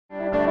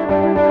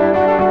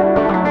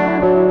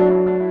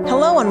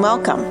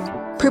and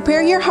welcome.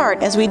 Prepare your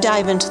heart as we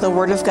dive into the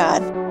Word of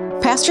God.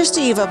 Pastor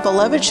Steve of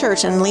Beloved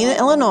Church in Lena,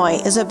 Illinois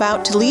is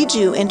about to lead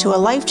you into a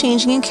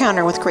life-changing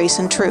encounter with grace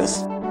and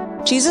truth.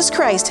 Jesus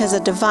Christ has a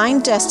divine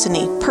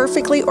destiny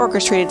perfectly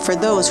orchestrated for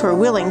those who are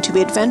willing to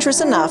be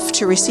adventurous enough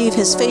to receive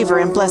His favor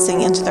and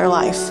blessing into their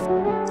life.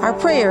 Our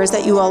prayer is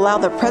that you will allow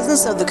the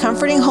presence of the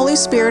comforting Holy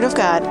Spirit of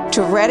God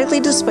to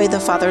radically display the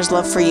Father's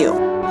love for you.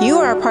 You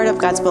are a part of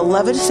God's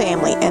beloved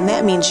family, and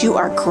that means you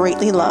are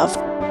greatly loved.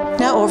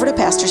 Now over to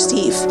Pastor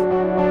Steve.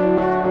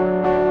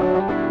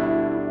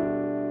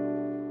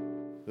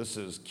 This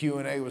is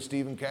Q&A with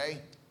Stephen K.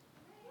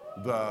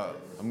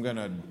 I'm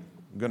gonna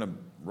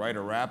write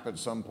a rap at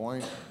some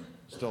point.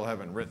 Still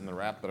haven't written the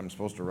rap that I'm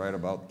supposed to write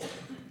about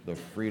the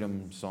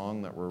freedom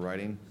song that we're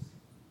writing.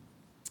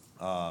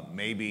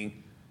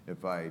 Maybe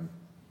if I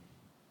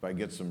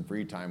get some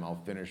free time,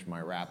 I'll finish my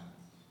rap,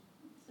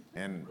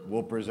 and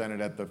we'll present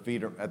it at the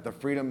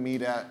Freedom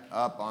Meetup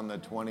up on the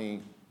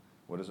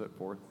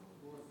 24th,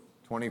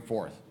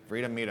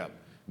 Freedom Meetup.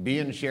 Be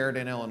in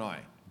Sheridan, Illinois.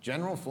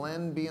 General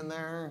Flynn being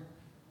there,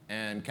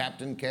 and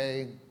Captain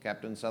K,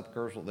 Captain Seth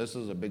Kersel. This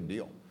is a big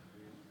deal.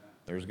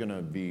 There's going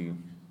to be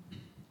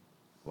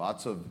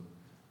lots of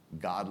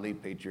godly,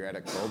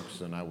 patriotic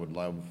folks, and I would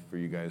love for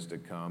you guys to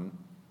come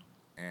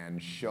and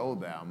show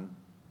them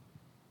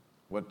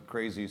what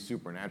crazy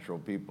supernatural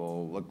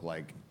people look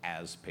like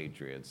as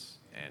patriots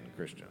and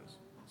Christians.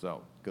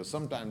 So, because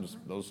sometimes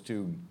those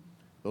two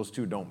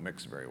don't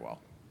mix very well.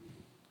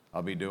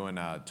 I'll be doing,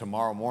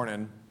 tomorrow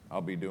morning, I'll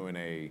be doing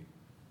a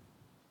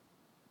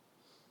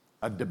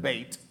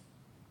debate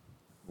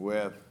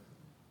with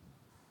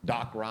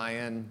Doc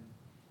Ryan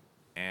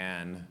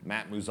and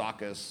Matt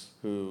Mouzakis,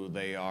 who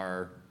they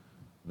are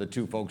the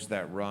two folks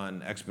that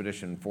run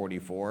Expedition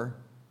 44,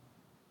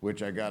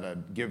 which I gotta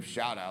give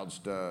shout outs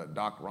to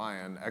Doc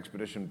Ryan.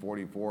 Expedition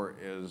 44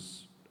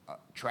 is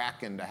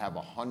tracking to have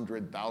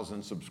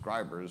 100,000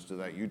 subscribers to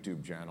that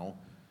YouTube channel,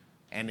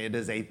 and it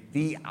is a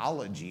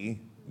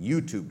theology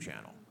YouTube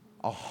channel.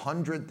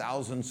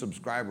 100,000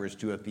 subscribers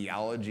to a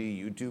theology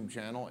YouTube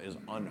channel is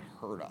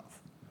unheard of.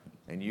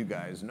 And you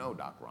guys know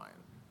Doc Ryan.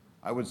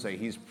 I would say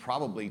he's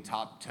probably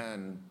top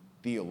 10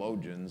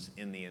 theologians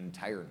in the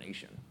entire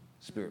nation,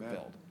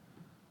 Spirit-filled.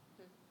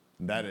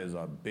 That is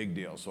a big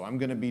deal. So I'm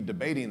going to be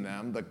debating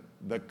them.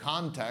 The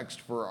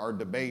context for our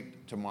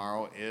debate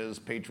tomorrow is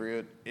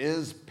patriotism,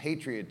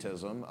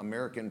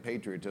 American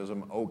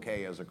patriotism,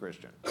 okay as a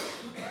Christian?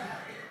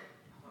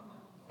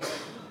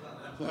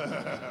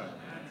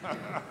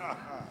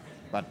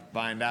 But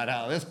find out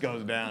how this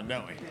goes down,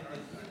 don't we?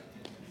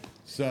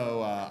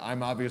 So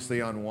I'm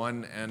obviously on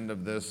one end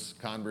of this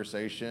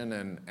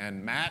conversation,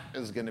 and Matt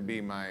is going to be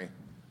my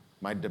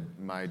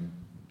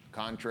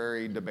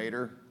contrary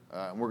debater.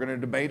 We're going to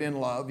debate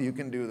in love. You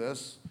can do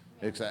this.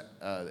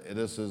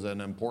 This is an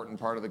important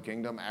part of the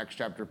kingdom. Acts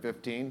chapter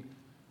 15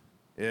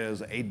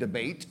 is a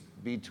debate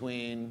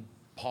between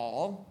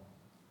Paul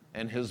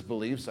and his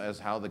beliefs as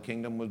how the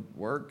kingdom would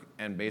work,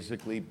 and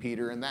basically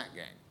Peter and that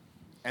gang.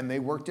 And they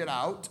worked it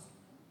out.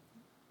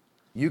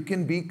 You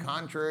can be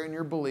contrary in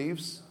your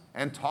beliefs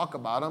and talk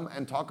about them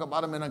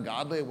in a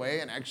godly way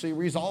and actually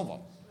resolve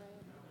them.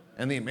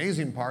 And the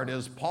amazing part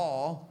is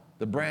Paul,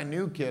 the brand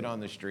new kid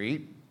on the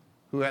street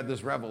who had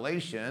this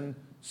revelation,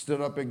 stood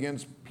up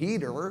against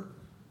Peter,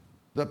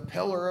 the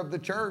pillar of the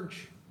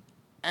church.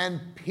 And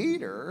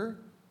Peter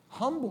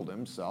humbled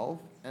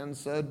himself and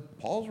said,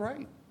 Paul's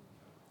right.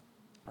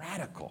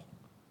 Radical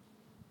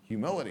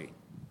humility.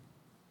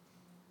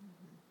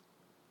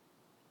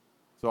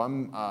 So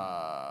I'm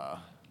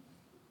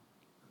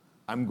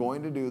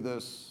going to do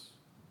this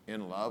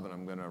in love, and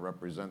I'm going to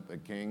represent the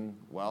King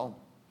well.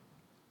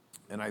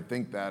 And I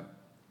think that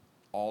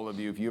all of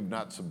you, if you have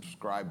not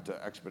subscribed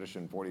to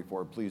Expedition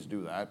 44, please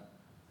do that,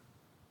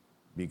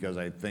 because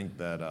I think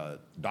that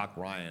Doc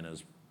Ryan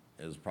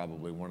is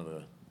probably one of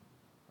the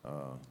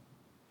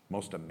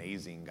most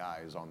amazing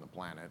guys on the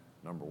planet,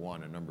 number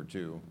one, and number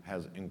two,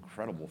 has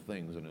incredible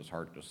things in his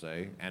heart to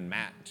say. And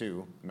Matt,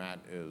 too. Matt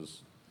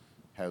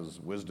has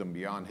wisdom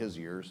beyond his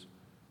years,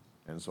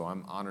 and so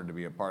I'm honored to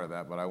be a part of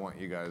that, but I want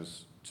you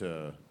guys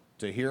to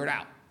hear it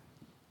out,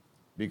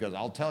 because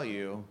I'll tell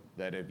you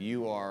that if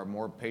you are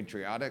more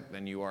patriotic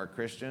than you are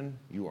Christian,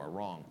 you are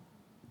wrong.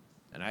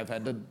 And I've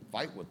had to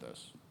fight with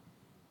this.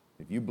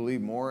 If you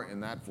believe more in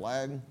that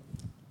flag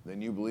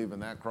than you believe in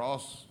that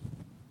cross,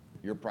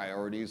 your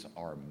priorities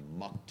are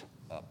mucked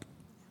up.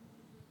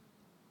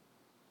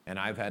 And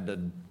I've had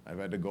to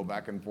go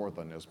back and forth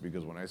on this,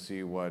 because when I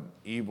see what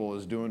evil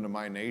is doing to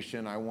my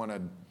nation, I want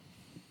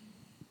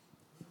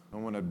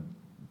to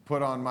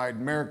put on my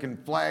American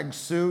flag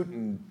suit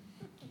and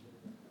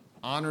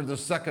honor the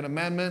Second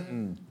Amendment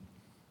and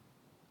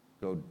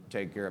go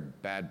take care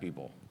of bad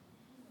people.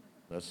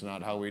 That's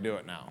not how we do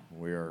it now.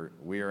 We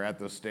are at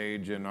the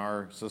stage in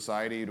our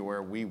society to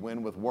where we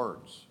win with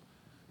words.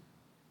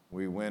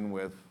 We win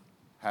with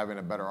having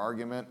a better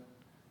argument,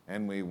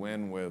 and we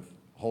win with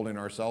holding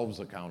ourselves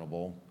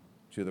accountable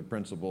to the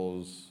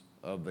principles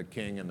of the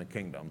King and the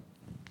kingdom.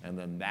 And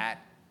then that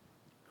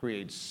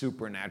creates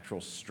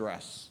supernatural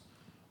stress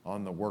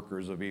on the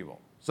workers of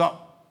evil. So,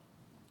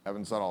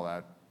 having said all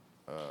that,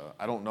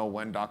 I don't know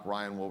when Doc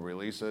Ryan will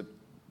release it,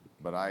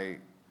 but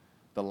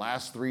the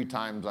last 3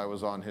 times I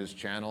was on his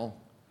channel,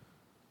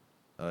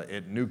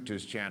 it nuked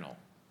his channel.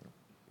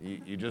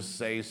 You just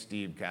say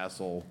Steve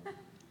Castle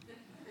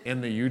in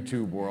the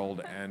YouTube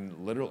world, and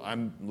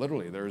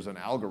literally there's an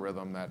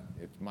algorithm that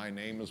if my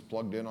name is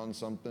plugged in on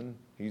something,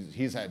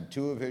 he's had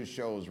 2 of his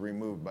shows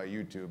removed by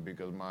YouTube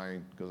because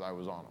I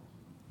was on them.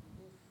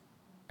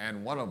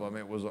 And one of them,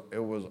 it was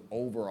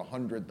over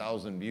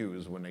 100,000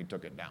 views when they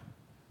took it down.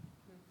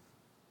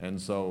 And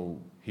so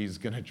he's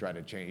going to try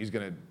to change. He's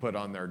going to put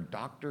on there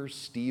Dr.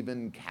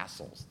 Stephen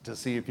Castles to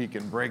see if he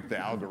can break the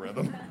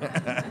algorithm.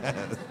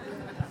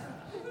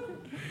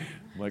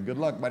 Well, good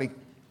luck, buddy.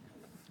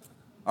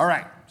 All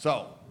right,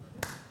 so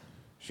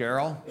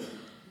Cheryl,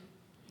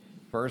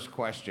 first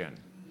question.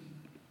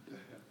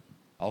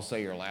 I'll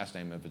say your last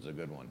name if it's a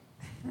good one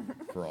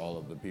for all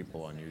of the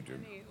people on YouTube.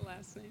 Any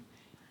last name?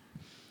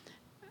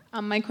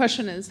 My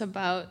question is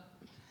about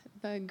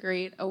the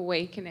Great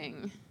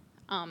Awakening.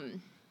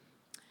 And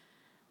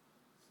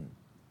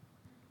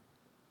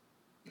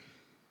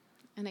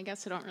I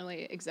guess I don't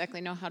really exactly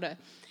know how to.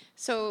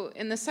 So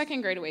in the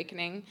Second Great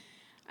Awakening,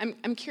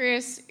 I'm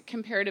curious,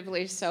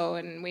 comparatively so,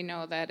 and we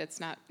know that it's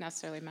not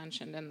necessarily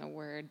mentioned in the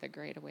Word. The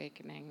Great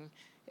Awakening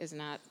is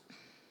not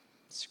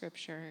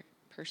Scripture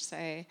per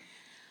se.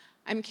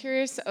 I'm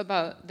curious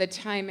about the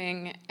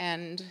timing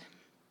and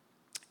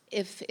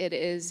if it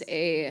is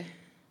a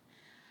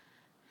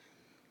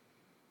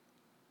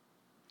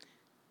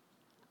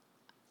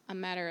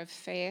matter of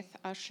faith,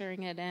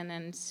 ushering it in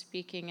and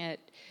speaking it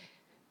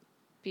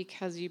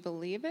because you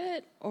believe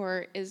it,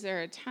 or is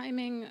there a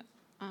timing?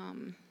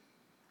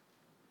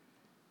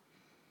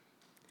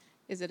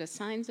 Is it a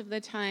signs of the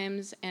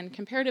times? And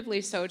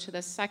comparatively so to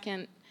the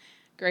Second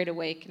Great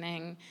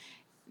Awakening,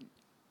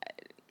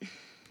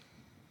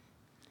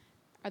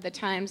 are the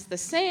times the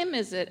same?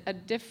 Is it a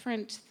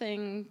different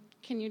thing?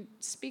 Can you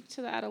speak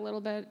to that a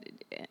little bit?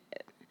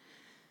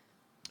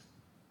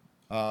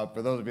 For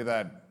those of you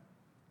that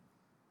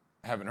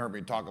haven't heard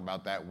me talk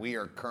about that, we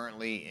are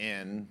currently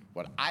in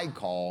what I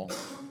call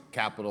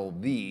capital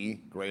the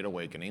Great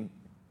Awakening.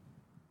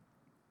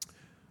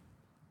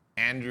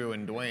 Andrew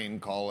and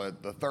Dwayne call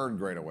it the Third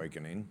Great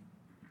Awakening.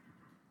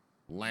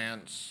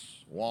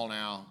 Lance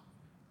Wallnow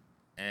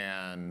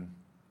and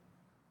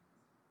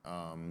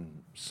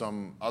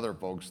some other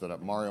folks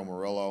Mario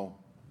Murillo,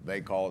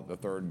 they call it the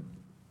Third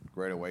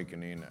Great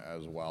Awakening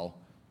as well.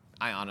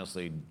 I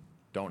honestly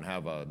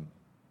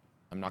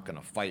I'm not going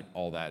to fight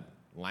all that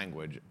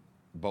language,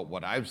 but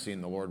what I've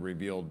seen the Lord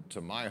revealed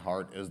to my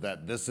heart is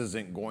that this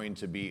isn't going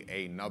to be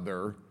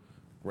another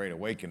Great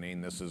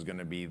Awakening. This is going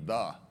to be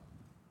the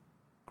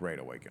Great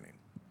Awakening.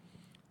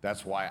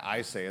 That's why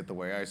I say it the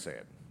way I say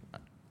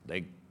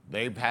it.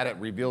 They've had it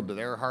revealed to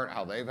their heart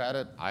how they've had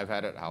it. I've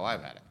had it how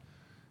I've had it.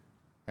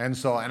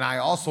 And I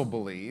also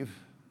believe,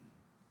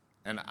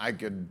 and I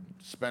could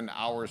spend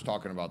hours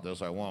talking about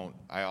this, I won't.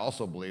 I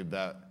also believe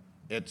that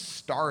it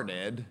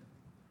started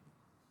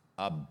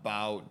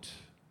about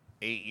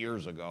 8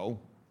 years ago.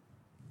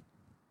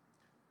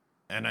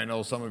 And I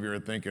know some of you are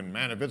thinking,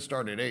 man, if it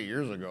started 8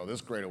 years ago,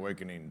 this Great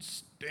Awakening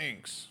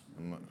stinks.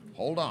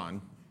 Hold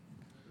on.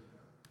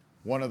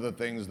 One of the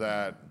things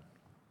that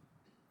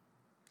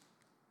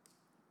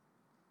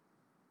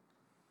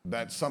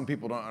some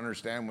people don't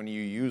understand when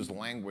you use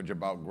language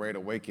about Great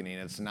Awakening,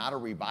 it's not a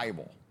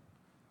revival.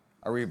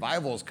 A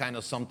revival is kind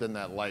of something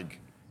that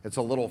it's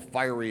a little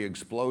fiery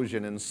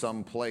explosion in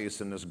some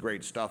place and this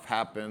great stuff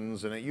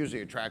happens and it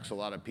usually attracts a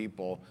lot of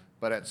people,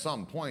 but at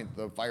some point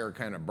the fire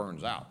kind of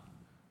burns out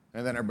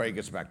and then everybody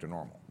gets back to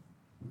normal,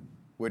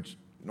 which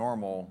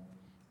normal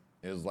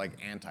is like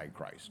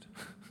Antichrist.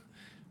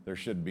 There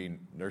should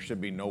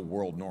be no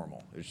world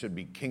normal. It should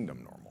be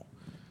kingdom normal.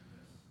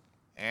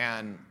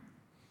 And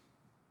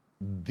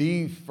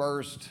the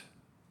first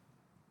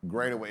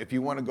Great Awakening, if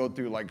you want to go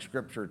through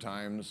scripture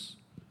times,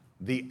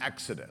 the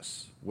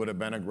Exodus would have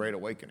been a Great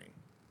Awakening.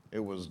 It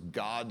was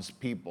God's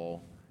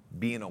people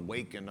being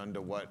awakened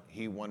unto what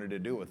he wanted to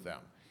do with them.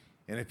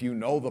 And if you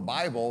know the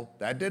Bible,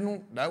 that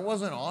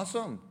wasn't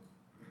awesome.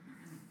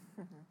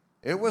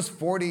 It was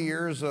 40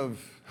 years of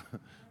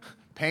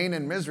pain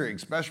and misery,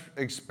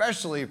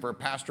 especially for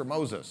Pastor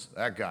Moses,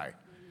 that guy.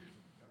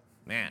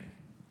 Man,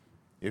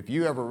 if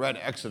you ever read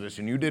Exodus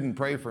and you didn't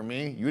pray for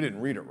me, you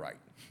didn't read it right.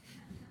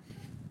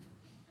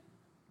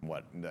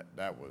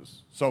 That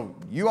was. So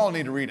you all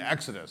need to read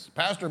Exodus.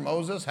 Pastor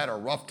Moses had a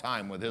rough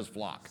time with his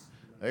flock.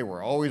 They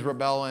were always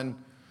rebelling.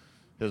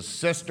 His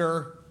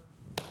sister,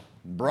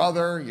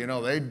 brother,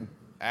 they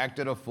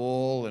acted a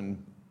fool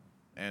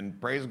and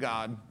praise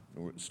God.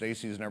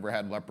 Stacy's never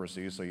had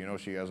leprosy, so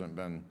she hasn't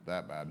been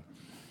that bad.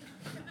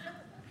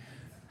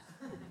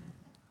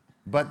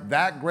 But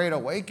that Great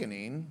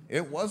Awakening,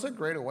 it was a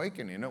Great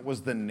Awakening. It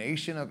was the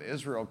nation of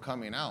Israel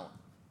coming out.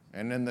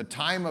 And in the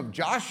time of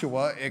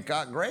Joshua, it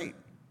got great.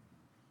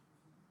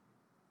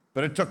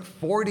 But it took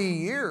 40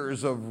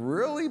 years of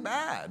really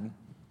bad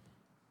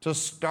to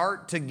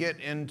start to get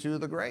into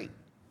the great.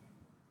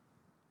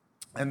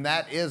 And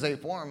that is a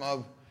form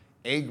of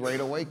a great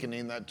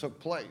awakening that took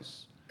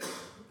place.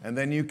 And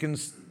then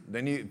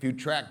if you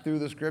track through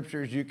the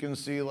scriptures, you can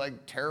see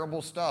like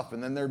terrible stuff.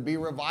 And then there'd be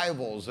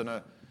revivals, and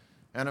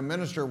a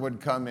minister would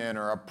come in,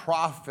 or a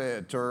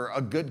prophet, or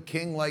a good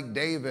king like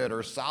David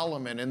or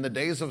Solomon. In the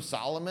days of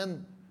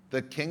Solomon,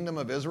 the kingdom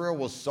of Israel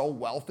was so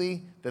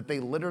wealthy that they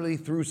literally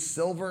threw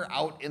silver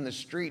out in the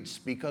streets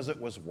because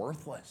it was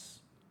worthless.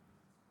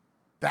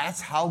 That's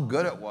how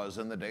good it was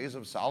in the days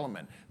of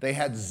Solomon. They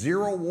had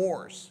 0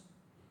 wars,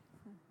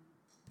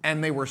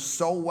 and they were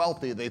so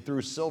wealthy they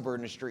threw silver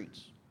in the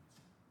streets.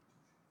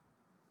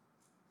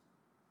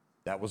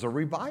 That was a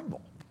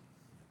revival,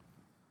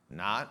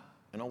 not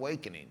an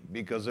awakening,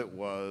 because it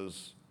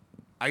was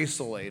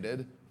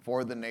isolated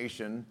for the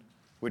nation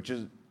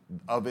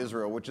of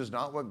Israel, which is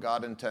not what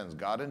God intends.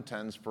 God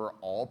intends for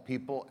all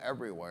people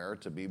everywhere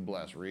to be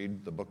blessed.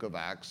 Read the book of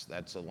Acts.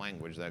 That's a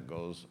language that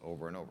goes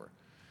over and over.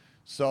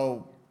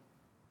 So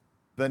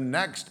the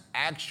next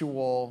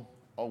actual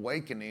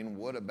awakening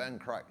would have been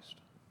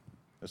Christ.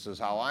 This is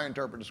how I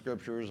interpret the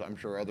scriptures. I'm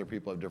sure other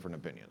people have different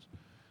opinions.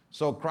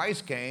 So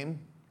Christ came,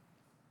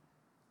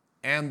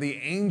 and the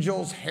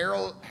angels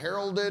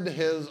heralded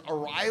his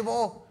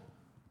arrival.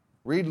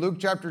 Read Luke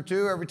chapter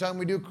 2. Every time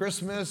we do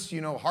Christmas,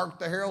 hark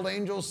the herald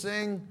angels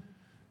sing.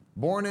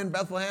 Born in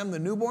Bethlehem, the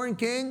newborn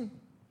king.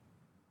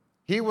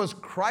 He was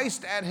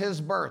Christ at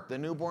his birth, the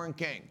newborn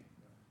king.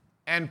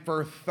 And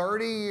for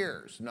 30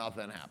 years,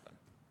 nothing happened.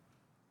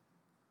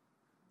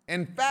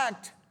 In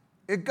fact,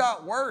 it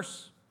got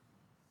worse.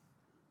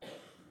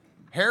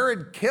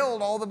 Herod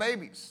killed all the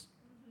babies.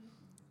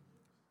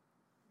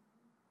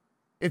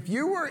 If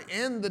you were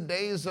in the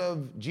days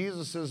of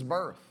Jesus'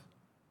 birth,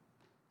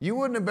 you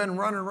wouldn't have been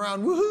running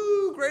around,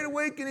 woohoo, great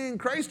awakening,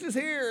 Christ is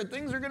here,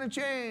 things are going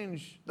to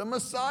change, the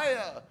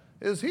Messiah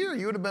is here.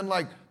 You would have been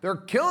like, they're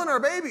killing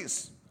our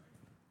babies.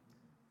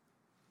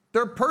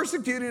 They're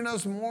persecuting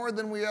us more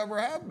than we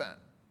ever have been.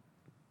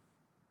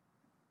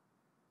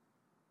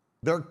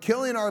 They're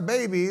killing our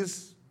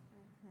babies,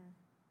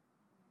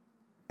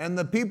 and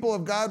the people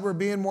of God were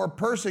being more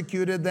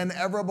persecuted than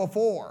ever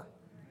before.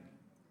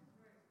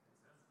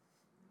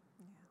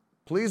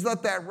 Please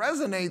let that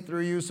resonate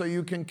through you so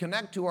you can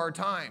connect to our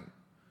time.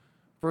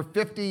 For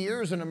 50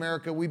 years in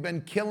America, we've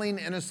been killing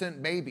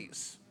innocent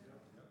babies.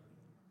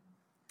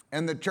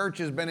 And the church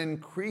has been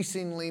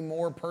increasingly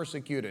more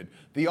persecuted.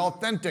 The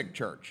authentic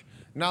church.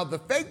 Now, the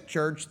fake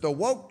church, the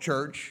woke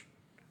church,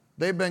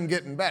 they've been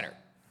getting better.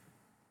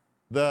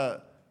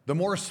 The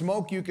more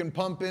smoke you can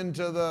pump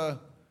into the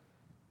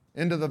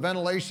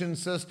ventilation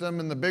system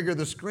and the bigger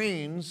the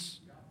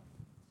screens,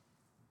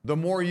 the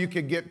more you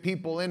could get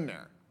people in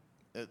there.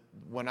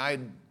 When I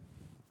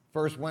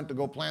first went to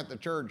go plant the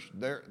church,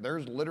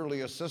 there's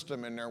literally a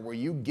system in there where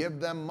you give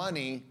them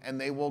money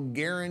and they will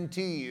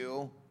guarantee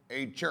you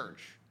a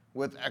church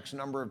with X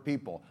number of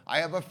people. I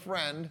have a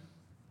friend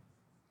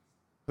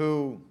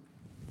who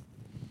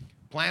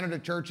planted a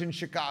church in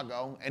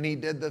Chicago, and he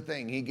did the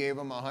thing. He gave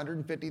them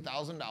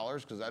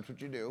 $150,000, because that's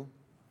what you do,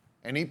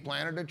 and he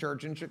planted a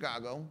church in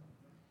Chicago,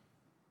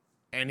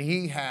 and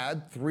he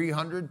had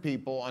 300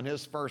 people on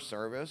his first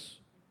service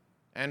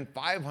and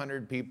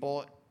 500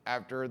 people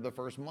after the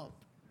first month.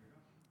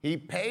 He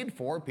paid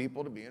for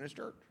people to be in his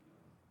church.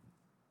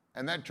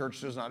 And that church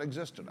does not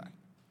exist today.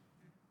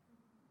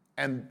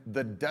 And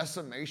the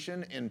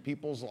decimation in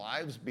people's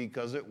lives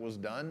because it was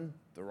done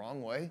the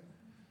wrong way.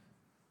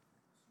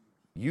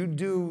 You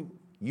do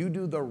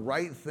the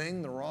right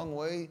thing the wrong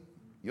way,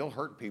 you'll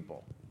hurt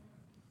people.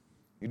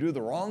 You do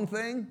the wrong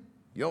thing,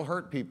 you'll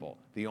hurt people.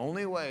 The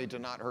only way to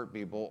not hurt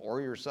people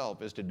or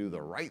yourself is to do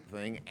the right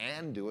thing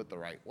and do it the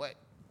right way.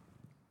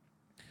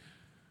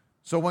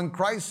 So when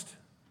Christ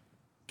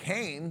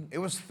came, it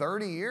was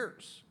 30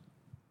 years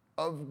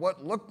of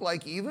what looked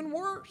like even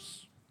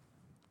worse.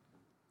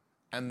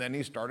 And then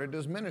he started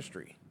his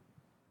ministry.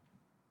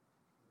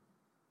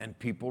 And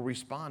people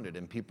responded,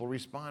 and people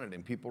responded,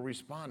 and people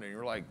responded. And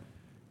you're like,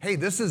 hey,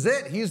 this is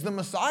it. He's the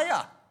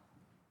Messiah.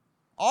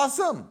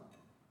 Awesome.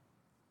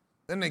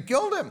 Then they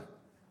killed him.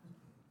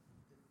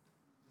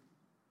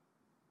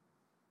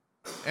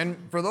 And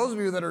for those of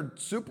you that are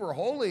super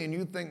holy and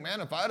you think,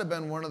 man, if I'd have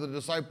been one of the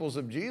disciples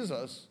of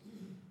Jesus,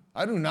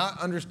 I do not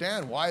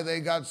understand why they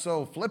got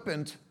so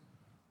flippant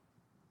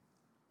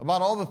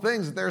about all the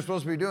things that they're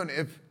supposed to be doing.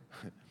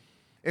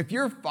 If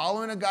you're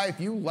following a guy, if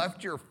you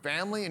left your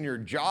family and your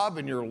job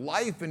and your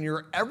life and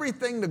your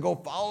everything to go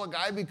follow a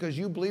guy because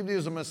you believed he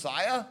was a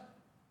Messiah,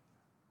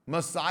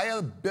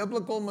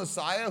 biblical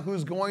Messiah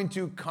who's going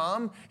to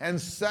come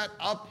and set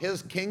up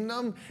his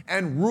kingdom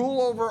and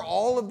rule over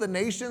all of the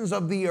nations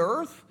of the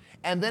earth,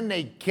 and then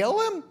they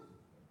kill him,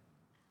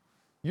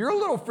 you're a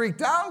little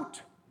freaked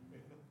out.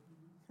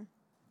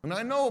 And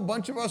I know a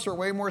bunch of us are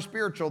way more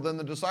spiritual than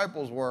the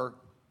disciples were.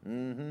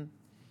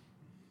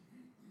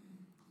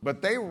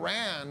 But they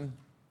ran,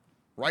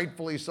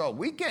 rightfully so.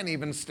 We can't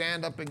even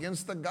stand up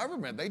against the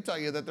government. They tell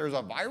you that there's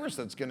a virus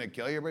that's going to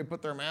kill you. Everybody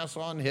put their masks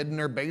on, hid in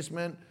their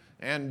basement,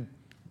 and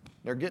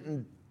they're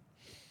getting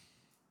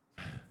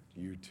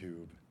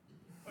YouTube.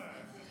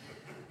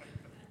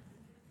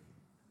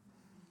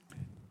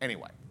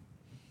 Anyway.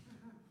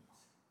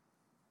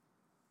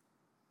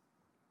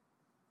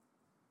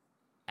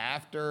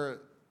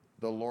 After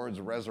the Lord's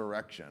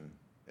resurrection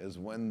is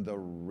when the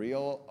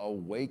real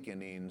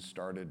awakening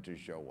started to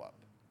show up.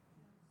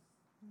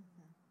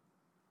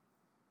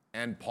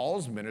 And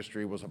Paul's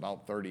ministry was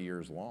about 30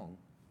 years long.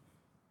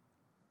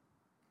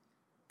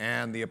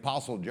 And the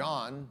Apostle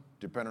John,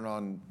 depending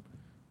on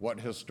what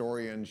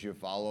historians you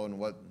follow and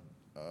what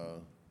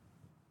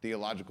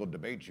theological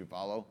debates you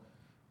follow,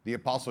 the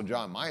Apostle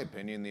John, in my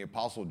opinion, the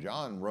Apostle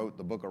John wrote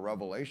the book of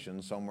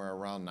Revelation somewhere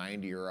around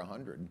 90 or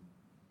 100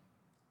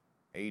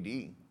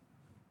 AD.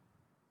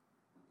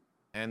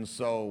 And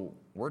so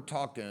we're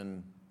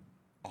talking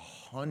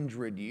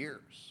 100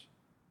 years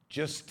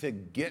just to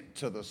get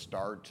to the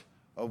start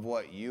of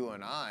what you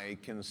and I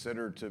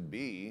consider to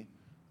be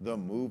the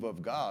move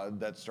of God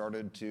that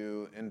started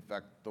to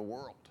infect the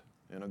world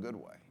in a good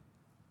way.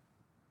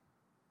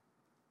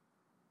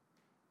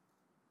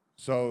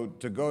 So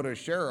to go to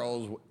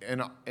Cheryl's,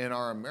 in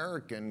our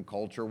American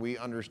culture, we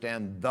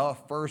understand the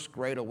first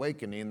Great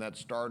Awakening that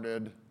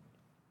started,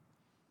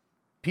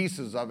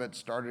 pieces of it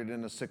started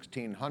in the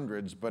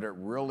 1600s, but it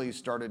really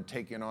started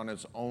taking on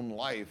its own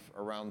life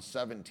around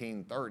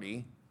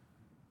 1730,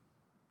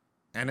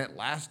 and it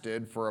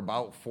lasted for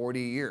about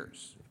 40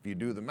 years. If you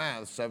do the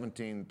math,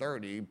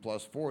 1730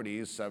 plus 40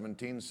 is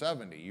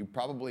 1770. You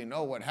probably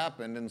know what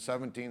happened in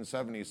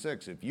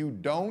 1776. If you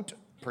don't,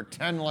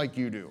 pretend like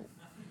you do.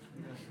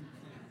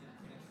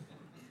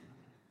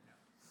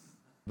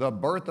 The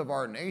birth of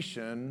our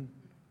nation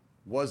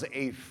was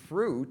a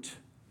fruit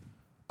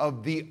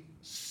of the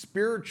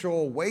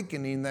spiritual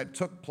awakening that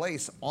took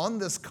place on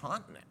this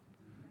continent.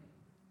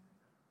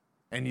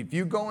 And if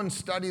you go and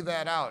study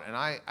that out, and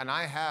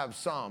I have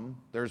some,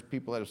 there's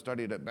people that have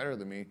studied it better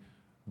than me,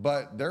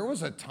 but there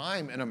was a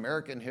time in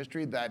American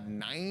history that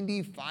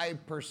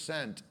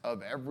 95%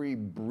 of every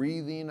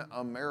breathing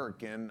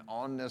American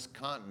on this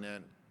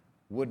continent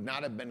would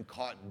not have been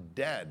caught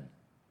dead,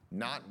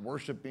 not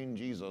worshiping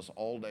Jesus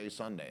all day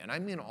Sunday. And I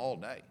mean all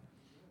day.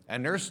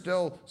 And there's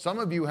still, some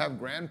of you have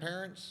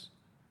grandparents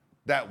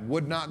that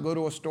would not go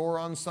to a store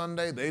on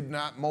Sunday. They'd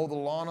not mow the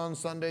lawn on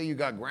Sunday. You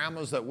got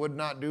grandmas that would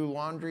not do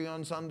laundry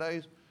on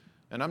Sundays.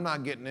 And I'm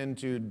not getting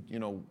into,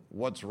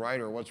 what's right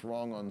or what's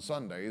wrong on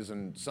Sundays,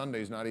 and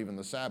Sunday's not even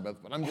the Sabbath,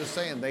 but I'm just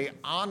saying they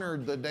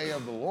honored the day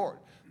of the Lord.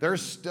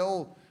 There's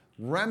still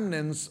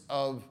remnants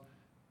of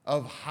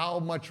how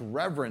much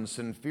reverence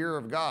and fear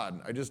of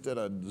God. I just did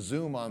a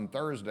Zoom on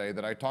Thursday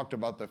that I talked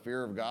about the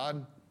fear of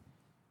God,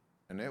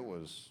 and it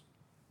was,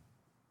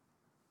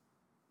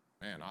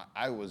 man,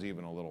 I was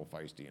even a little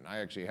feisty. And I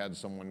actually had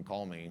someone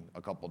call me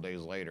a couple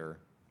days later,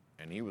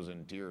 and he was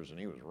in tears, and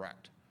he was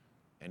wrecked.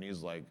 And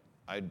he's like,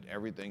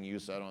 everything you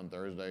said on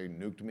Thursday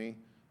nuked me.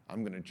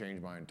 I'm going to change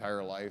my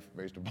entire life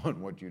based upon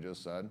what you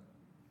just said.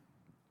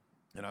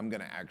 And I'm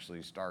going to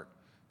actually start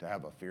to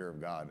have a fear of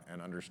God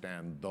and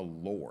understand the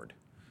Lord.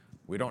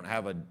 We don't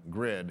have a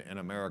grid in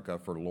America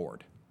for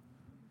Lord.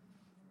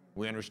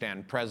 We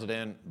understand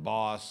president,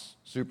 boss,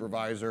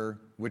 supervisor,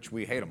 which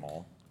we hate them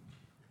all.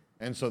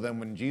 And so then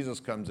when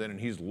Jesus comes in and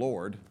he's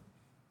Lord,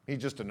 he's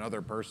just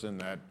another person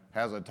that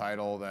has a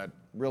title that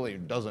really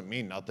doesn't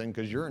mean nothing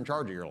because you're in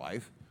charge of your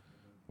life,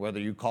 whether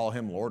you call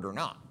him Lord or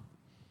not.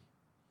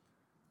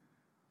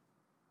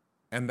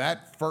 And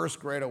that first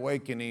Great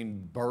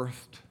Awakening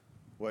birthed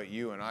what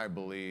you and I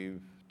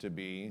believe to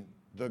be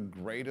the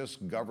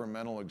greatest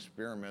governmental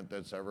experiment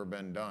that's ever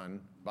been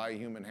done by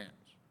human hands.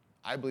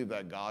 I believe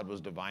that God was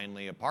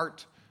divinely a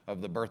part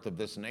of the birth of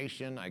this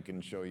nation. I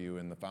can show you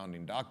in the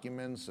founding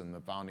documents and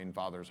the founding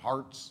fathers'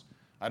 hearts.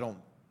 I don't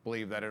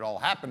believe that it all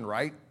happened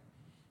right.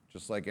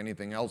 Just like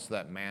anything else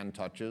that man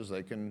touches,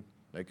 they can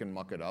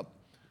muck it up.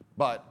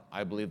 But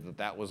I believe that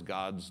that was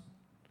God's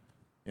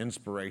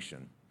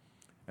inspiration.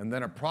 And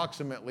then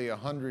approximately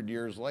 100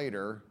 years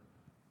later,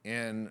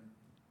 in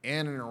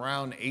and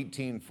around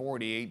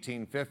 1840,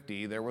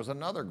 1850, there was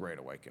another Great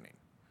Awakening.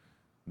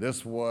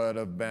 This would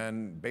have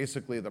been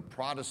basically the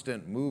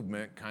Protestant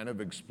movement kind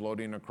of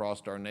exploding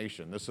across our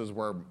nation. This is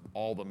where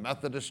all the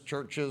Methodist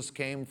churches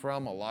came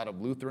from. A lot of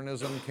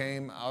Lutheranism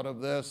came out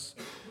of this.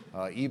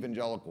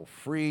 Evangelical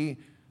free,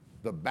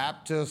 the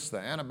Baptists, the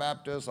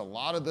Anabaptists, a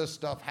lot of this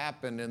stuff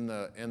happened in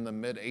the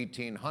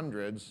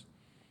mid-1800s.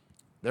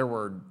 There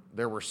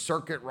were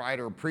circuit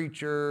rider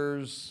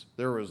preachers.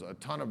 There was a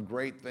ton of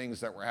great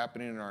things that were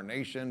happening in our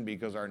nation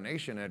because our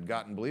nation had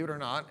gotten, believe it or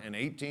not, in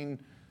 1820,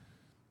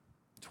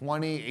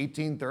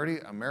 1830,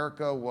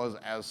 America was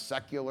as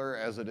secular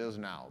as it is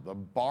now. The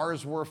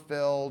bars were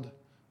filled,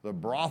 the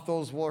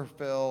brothels were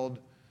filled,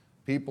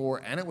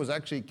 and it was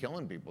actually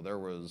killing people. There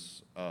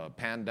was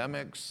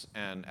pandemics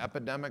and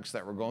epidemics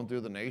that were going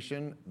through the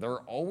nation. They're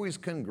always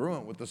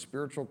congruent with the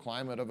spiritual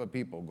climate of a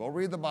people. Go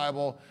read the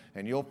Bible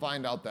and you'll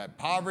find out that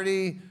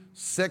poverty,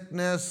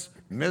 sickness,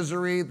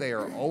 misery, they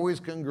are always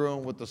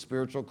congruent with the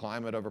spiritual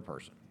climate of a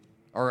person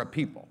or a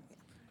people.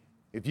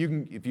 If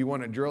you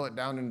want to drill it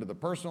down into the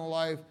personal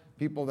life,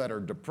 people that are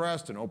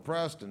depressed and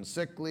oppressed and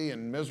sickly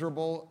and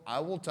miserable,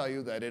 I will tell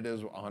you that it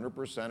is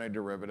 100% a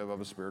derivative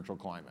of a spiritual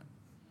climate.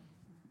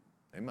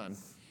 Amen.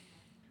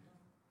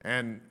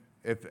 And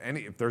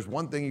if there's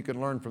one thing you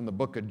can learn from the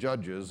book of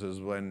Judges is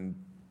when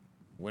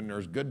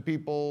there's good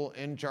people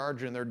in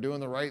charge and they're doing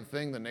the right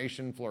thing, the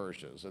nation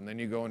flourishes. And then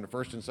you go into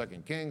 1st and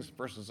 2nd Kings,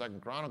 1st and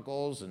 2nd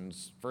Chronicles, and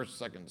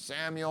 1st and 2nd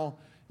Samuel,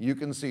 you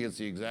can see it's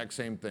the exact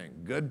same thing.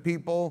 Good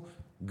people,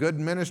 good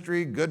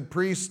ministry, good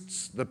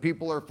priests, the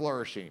people are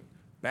flourishing.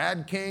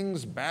 Bad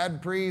kings,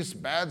 bad priests,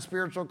 bad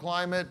spiritual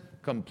climate,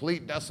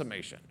 complete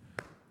decimation.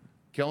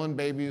 Killing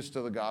babies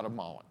to the god of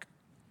Moloch.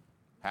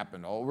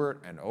 Happened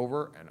over and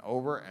over and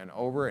over and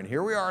over. And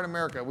here we are in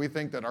America. We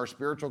think that our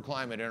spiritual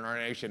climate in our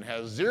nation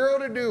has zero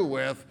to do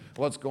with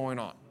what's going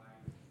on.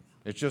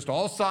 It's just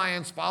all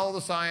science, follow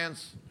the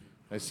science.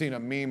 I seen a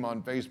meme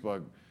on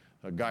Facebook.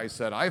 A guy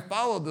said, I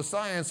followed the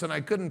science and I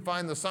couldn't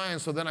find the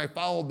science, so then I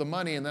followed the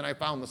money and then I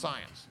found the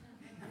science.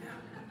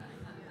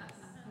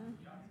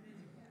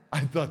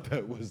 I thought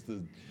that was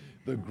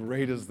the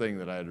greatest thing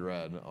that I had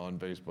read on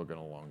Facebook in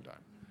a long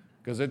time.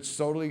 Because it's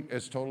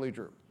totally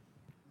true.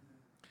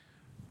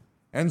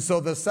 And so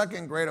the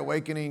Second Great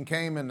Awakening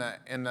came in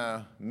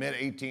the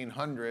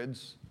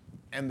mid-1800s,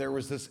 and there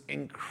was this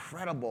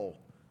incredible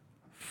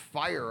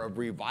fire of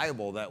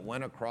revival that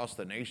went across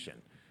the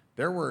nation.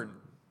 There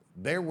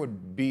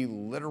would be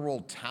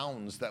literal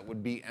towns that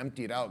would be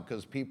emptied out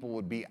because people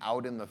would be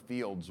out in the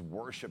fields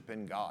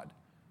worshiping God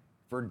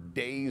for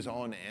days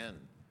on end.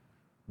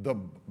 The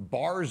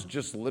bars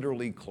just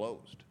literally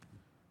closed.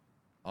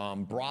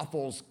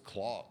 Brothels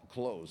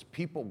closed.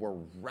 People were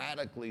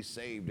radically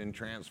saved and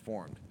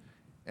transformed.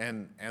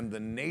 And the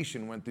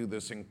nation went through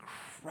this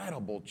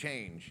incredible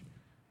change.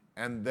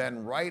 And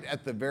then right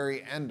at the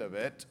very end of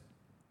it,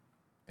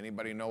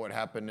 anybody know what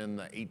happened in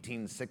the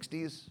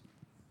 1860s?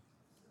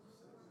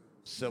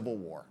 Civil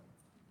War.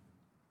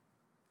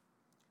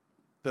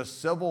 The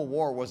Civil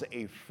War was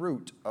a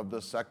fruit of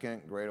the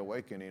Second Great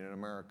Awakening in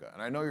America.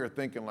 And I know you're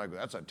thinking like,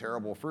 that's a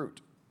terrible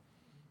fruit.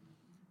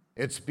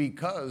 It's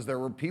because there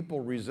were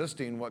people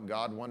resisting what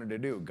God wanted to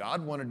do.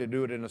 God wanted to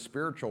do it in a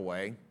spiritual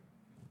way,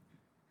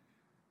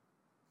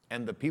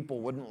 and the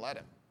people wouldn't let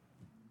him.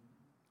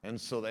 And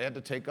so they had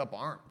to take up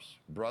arms,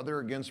 brother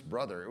against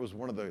brother. It's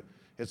one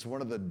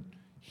of the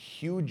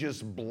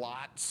hugest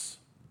blots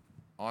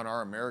on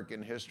our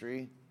American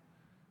history.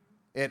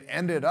 It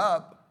ended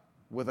up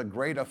with a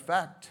great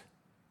effect.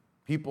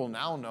 People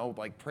now know,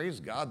 like, praise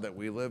God that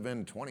we live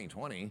in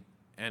 2020,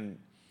 and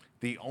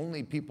the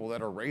only people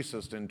that are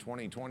racist in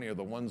 2020 are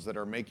the ones that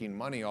are making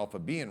money off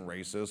of being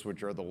racist,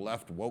 which are the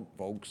left woke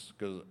folks,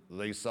 because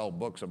they sell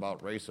books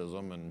about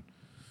racism and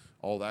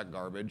all that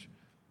garbage.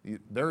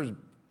 There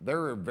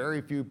are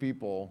very few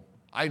people,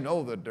 I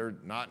know that they're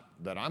not,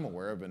 that I'm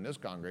aware of in this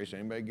congregation,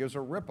 anybody gives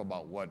a rip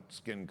about what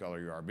skin color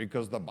you are,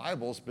 because the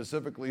Bible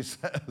specifically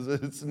says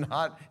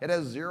it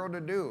has zero to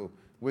do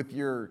with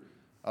your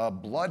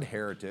blood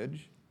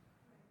heritage.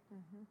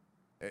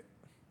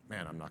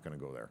 Man, I'm not going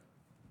to go there,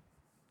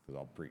 because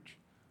I'll preach.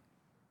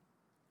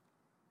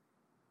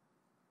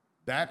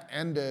 That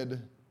ended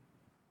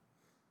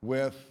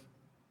with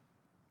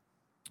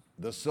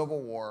the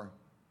Civil War,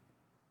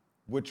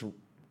 which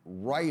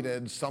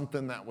righted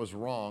something that was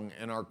wrong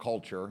in our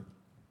culture.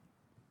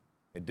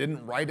 It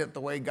didn't right it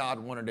the way God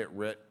wanted it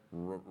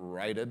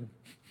righted.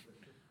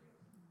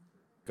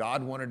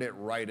 God wanted it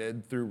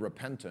righted through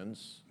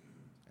repentance,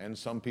 and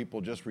some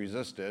people just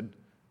resisted,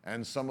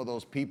 and some of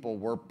those people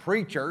were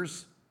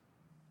preachers.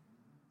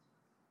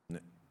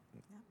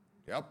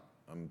 Yep,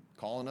 I'm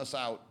calling us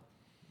out.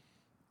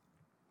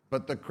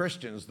 But the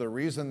Christians, the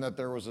reason that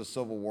there was a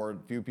civil war,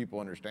 few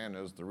people understand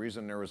is, the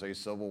reason there was a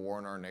civil war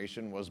in our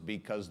nation was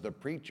because the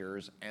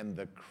preachers and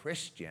the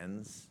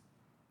Christians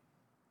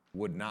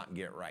would not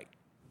get right.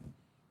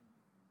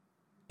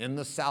 In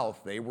the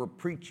South, they were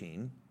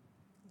preaching,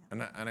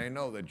 and I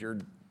know that you're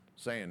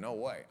saying, no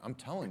way. I'm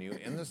telling you,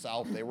 in the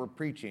South, they were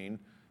preaching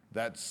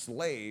that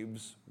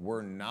slaves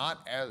were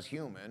not as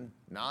human,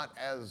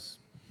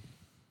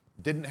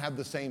 didn't have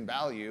the same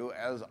value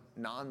as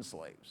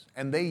non-slaves.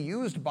 And they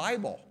used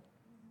Bible.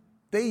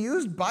 They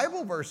used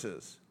Bible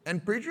verses.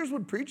 And preachers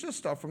would preach this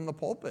stuff from the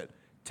pulpit,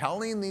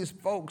 telling these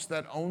folks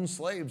that owned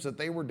slaves that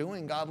they were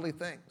doing godly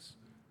things.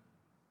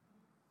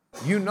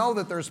 You know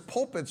that there's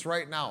pulpits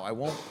right now. I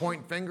won't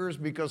point fingers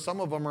because some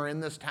of them are in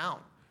this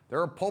town.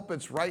 There are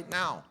pulpits right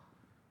now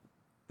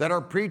that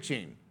are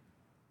preaching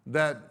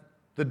that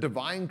the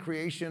divine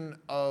creation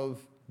of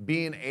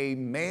being a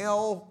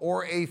male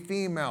or a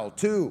female,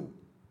 two,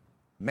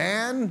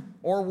 man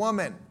or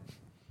woman,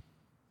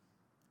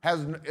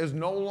 is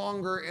no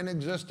longer in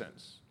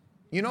existence.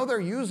 You know, they're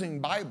using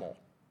Bible.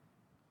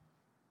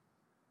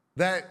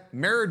 That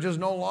marriage is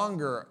no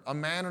longer a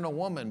man and a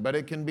woman, but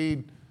it can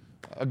be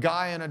a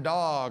guy and a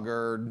dog,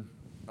 or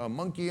a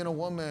monkey and a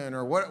woman,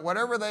 or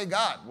whatever they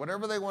got,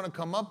 whatever they want to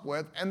come up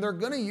with, and they're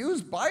going to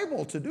use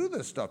Bible to do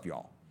this stuff,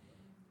 y'all.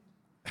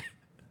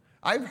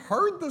 I've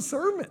heard the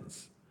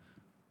sermons.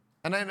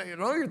 And I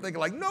know you're thinking,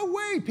 like, no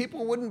way,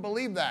 people wouldn't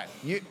believe that.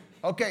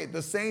 Okay,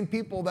 the same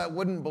people that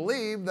wouldn't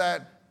believe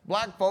that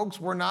black folks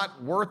were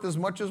not worth as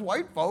much as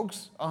white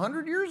folks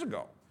 100 years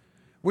ago.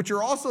 which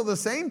are also the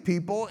same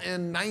people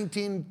in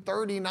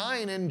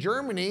 1939 in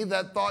Germany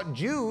that thought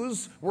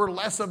Jews were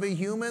less of a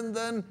human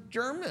than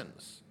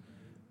Germans.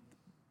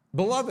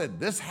 Beloved,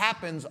 this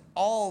happens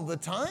all the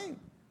time.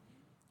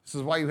 This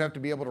is why you have to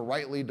be able to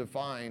rightly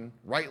define,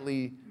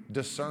 rightly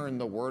discern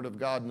the Word of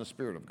God and the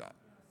Spirit of God.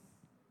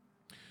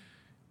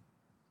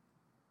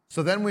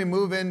 So then we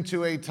move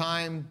into a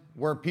time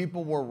where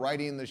people were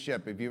righting the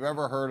ship. If you've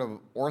ever heard of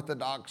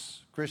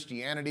Orthodox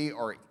Christianity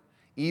or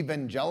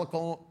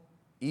evangelicalism,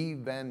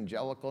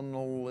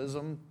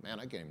 man,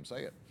 I can't even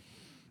say it.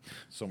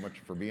 So much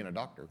for being a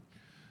doctor.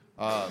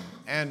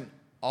 And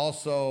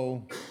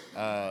also,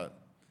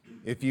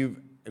 if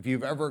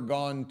you've ever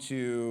gone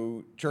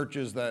to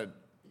churches that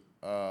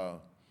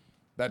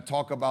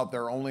talk about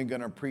they're only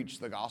going to preach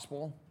the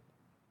gospel,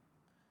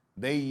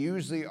 they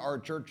usually are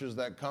churches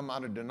that come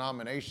out of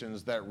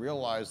denominations that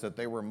realize that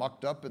they were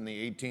mucked up in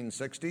the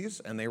 1860s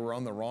and they were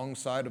on the wrong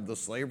side of the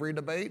slavery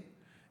debate.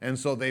 And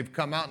so they've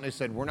come out and they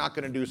said, we're not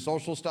going to do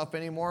social stuff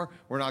anymore.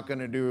 We're not going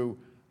to do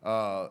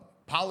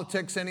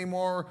politics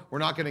anymore. We're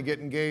not going to get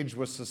engaged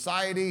with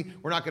society.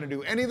 We're not going to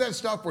do any of that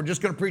stuff. We're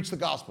just going to preach the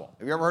gospel.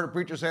 Have you ever heard a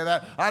preacher say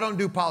that? I don't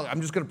do politics.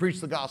 I'm just going to preach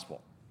the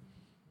gospel.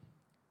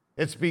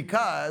 It's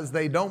because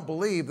they don't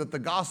believe that the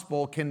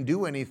gospel can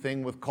do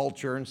anything with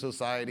culture and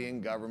society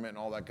and government and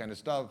all that kind of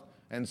stuff.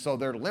 And so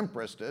they're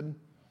limp-wristed.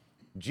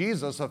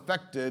 Jesus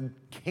affected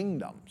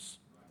kingdoms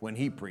when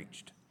he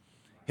preached.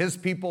 His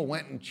people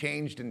went and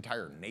changed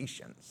entire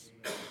nations.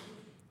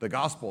 The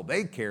gospel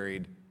they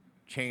carried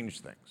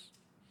changed things.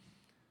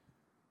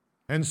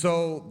 And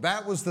so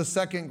that was the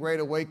Second Great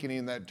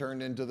Awakening that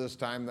turned into this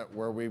time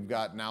where we've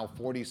got now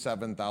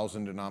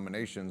 47,000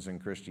 denominations in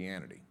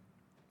Christianity.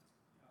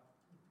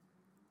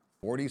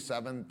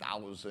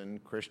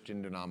 47,000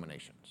 Christian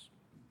denominations.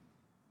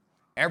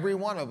 Every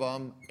one of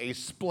them a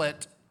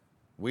split.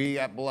 We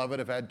at Beloved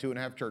have had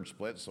 2.5 church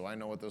splits, so I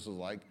know what this is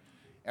like.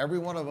 Every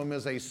one of them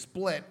is a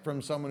split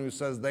from someone who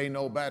says they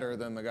know better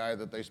than the guy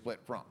that they split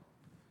from.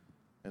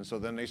 And so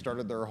then they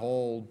started their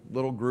whole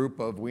little group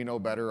of we know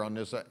better on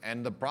this.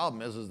 And the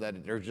problem is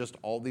that there's just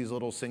all these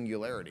little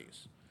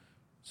singularities.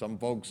 Some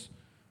folks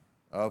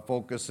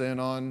focus in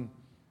on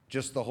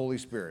just the Holy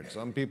Spirit.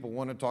 Some people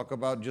want to talk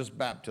about just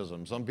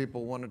baptism. Some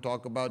people want to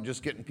talk about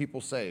just getting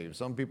people saved.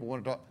 Some people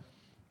want to talk.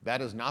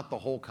 That is not the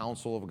whole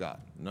counsel of God.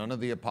 None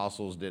of the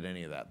apostles did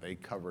any of that. They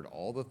covered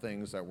all the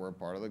things that were a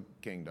part of the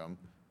kingdom,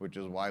 which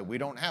is why we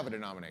don't have a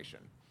denomination.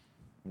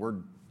 We're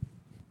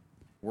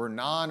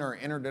non or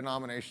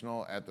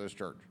interdenominational at this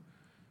church.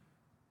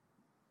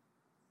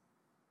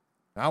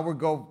 Now we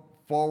go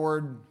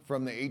forward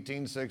from the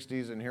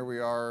 1860s, and here we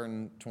are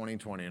in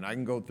 2020. And I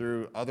can go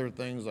through other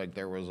things, like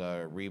there was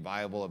a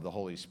revival of the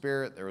Holy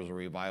Spirit, there was a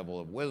revival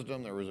of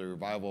wisdom, there was a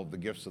revival of the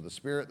gifts of the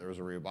Spirit, there was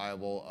a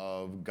revival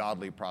of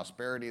godly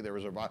prosperity,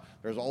 there's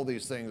all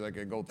these things I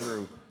could go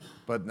through.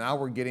 But now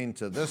we're getting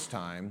to this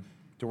time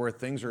to where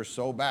things are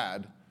so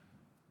bad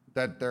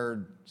that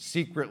they're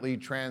secretly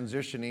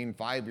transitioning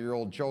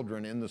 5-year-old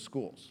children in the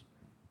schools.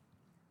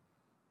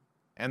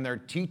 And they're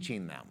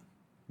teaching them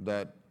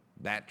that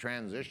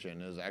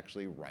transition is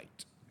actually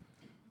right.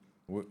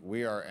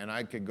 We are, and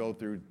I could go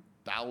through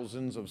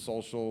thousands of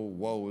social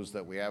woes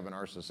that we have in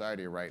our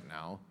society right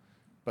now,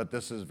 but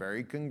this is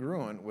very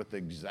congruent with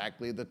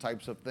exactly the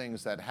types of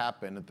things that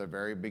happen at the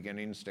very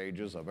beginning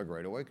stages of a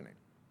Great Awakening.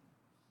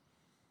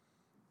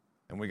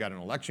 And we got an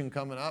election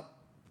coming up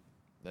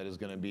that is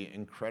going to be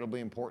incredibly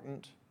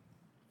important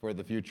for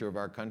the future of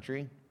our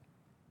country.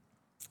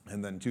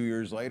 And then 2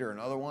 years later,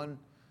 another one,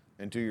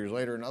 and 2 years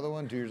later, another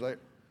one, 2 years later.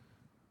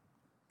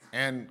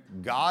 And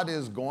God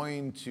is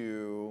going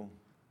to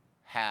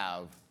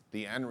have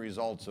the end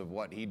results of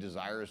what he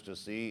desires to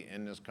see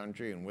in this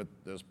country and with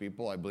this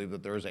people. I believe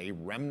that there's a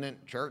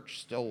remnant church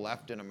still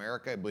left in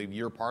America. I believe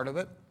you're part of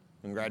it.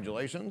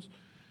 Congratulations.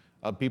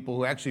 Of people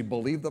who actually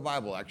believe the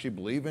Bible, actually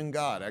believe in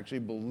God, actually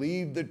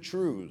believe the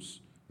truths,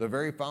 the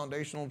very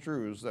foundational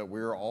truths that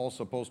we're all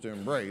supposed to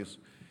embrace.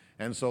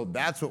 And so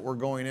that's what we're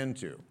going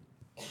into.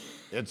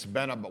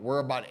 We're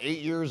about 8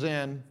 years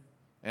in,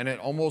 and it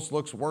almost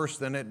looks worse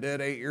than it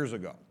did 8 years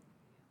ago.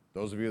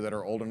 Those of you that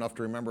are old enough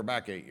to remember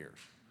back 8 years.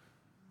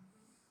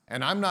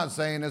 And I'm not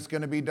saying it's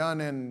going to be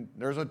done, and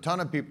there's a ton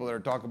of people that are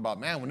talking about,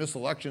 man, when this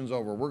election's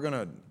over,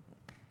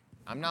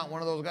 I'm not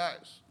one of those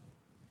guys.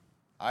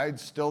 I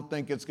still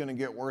think it's going to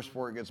get worse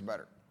before it gets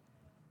better.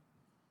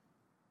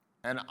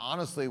 And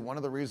honestly, one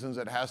of the reasons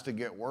it has to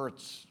get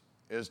worse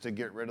is to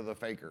get rid of the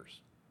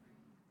fakers.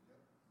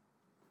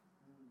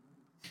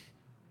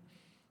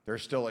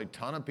 There's still a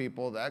ton of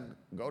people that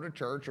go to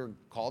church or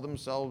call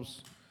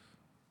themselves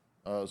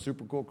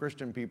super cool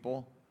Christian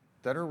people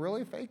that are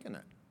really faking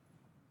it.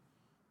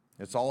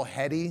 It's all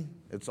heady,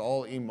 it's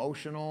all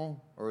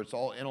emotional, or it's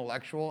all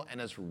intellectual,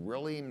 and it's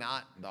really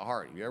not the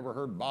heart. You ever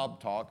heard Bob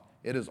talk?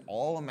 It is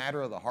all a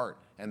matter of the heart.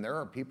 And there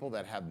are people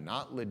that have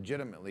not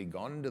legitimately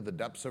gone into the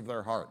depths of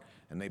their heart,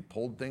 and they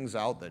pulled things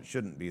out that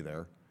shouldn't be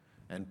there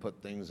and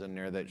put things in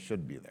there that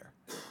should be there.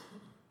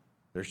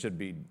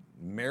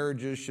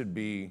 Marriages should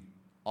be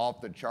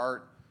off the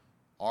chart.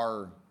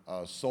 Our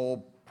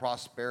sole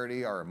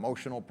prosperity, our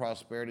emotional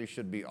prosperity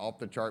should be off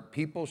the chart.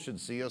 People should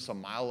see us a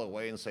mile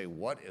away and say,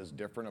 what is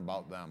different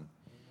about them?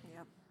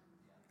 Yep.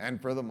 And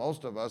for the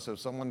most of us, if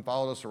someone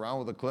followed us around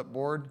with a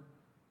clipboard,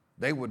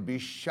 they would be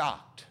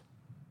shocked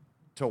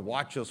to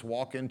watch us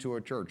walk into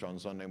a church on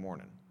Sunday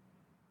morning.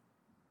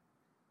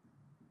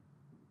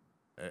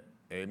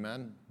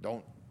 Amen?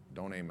 Don't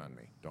amen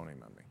me. Don't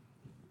amen me.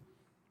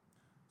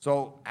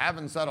 So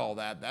having said all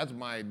that, that's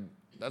my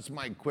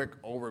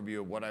quick overview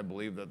of what I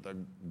believe that the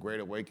Great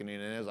Awakening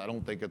is. I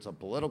don't think it's a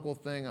political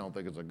thing. I don't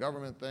think it's a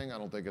government thing. I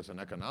don't think it's an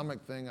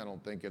economic thing. I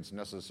don't think it's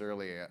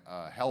necessarily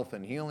a health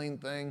and healing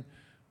thing.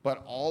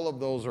 But all of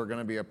those are going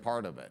to be a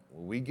part of it.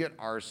 When we get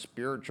our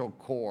spiritual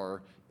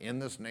core in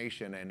this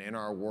nation and in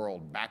our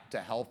world back to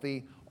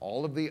healthy,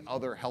 all of the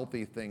other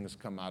healthy things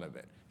come out of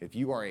it. If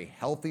you are a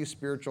healthy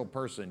spiritual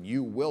person,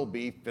 you will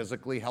be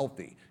physically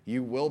healthy.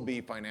 You will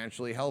be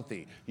financially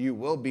healthy. You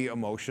will be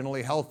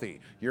emotionally healthy.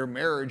 Your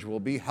marriage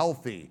will be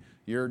healthy.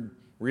 Your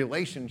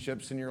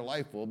relationships in your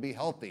life will be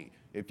healthy.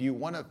 If you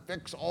want to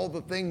fix all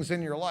the things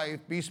in your life,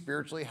 be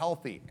spiritually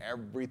healthy.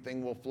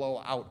 Everything will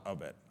flow out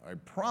of it. I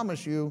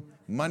promise you,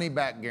 money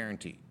back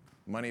guarantee.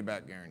 Money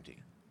back guarantee.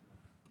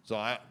 So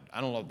I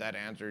don't know if that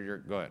answers your,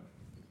 go ahead.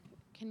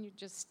 Can you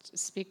just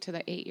speak to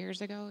the 8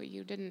 years ago?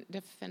 You didn't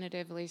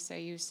definitively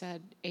say, you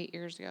said 8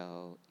 years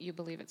ago you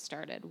believe it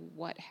started.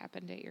 What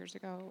happened 8 years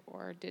ago,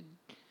 or did?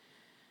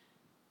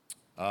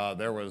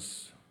 There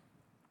was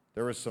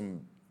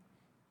some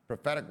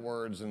prophetic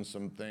words and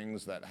some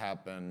things that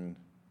happened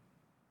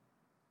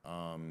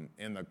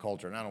in the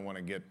culture, and I don't want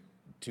to get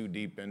too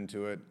deep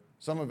into it.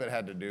 Some of it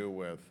had to do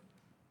with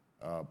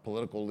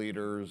political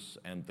leaders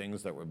and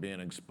things that were being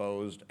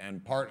exposed,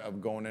 and part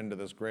of going into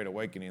this Great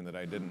Awakening that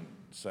I didn't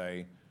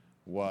say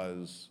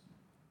was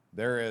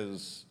there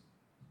is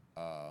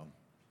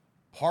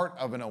part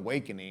of an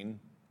awakening.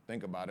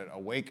 Think about it.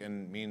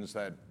 Awaken means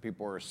that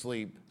people are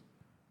asleep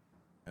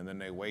and then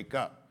they wake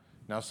up.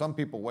 Now, some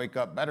people wake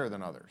up better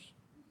than others.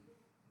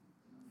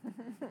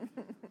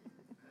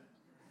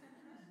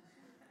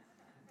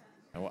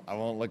 I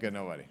won't look at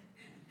nobody.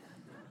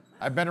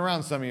 I've been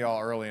around some of y'all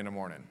early in the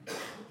morning.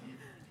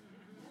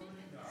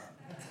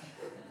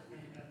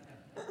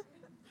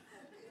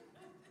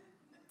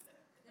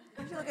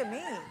 Why'd you look at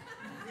me?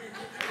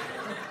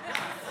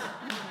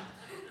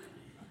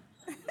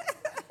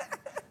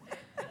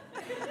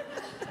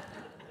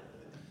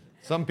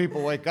 Some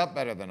people wake up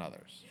better than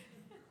others.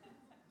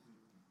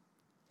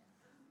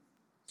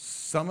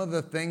 Some of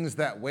the things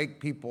that wake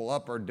people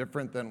up are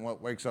different than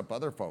what wakes up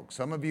other folks.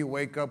 Some of you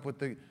wake up with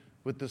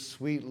the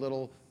sweet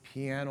little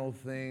piano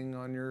thing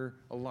on your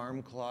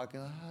alarm clock.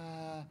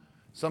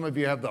 Some of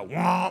you have the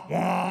wah,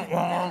 wah,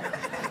 wah.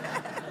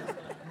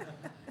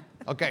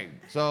 Okay,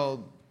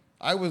 so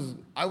I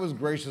was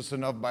gracious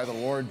enough by the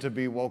Lord to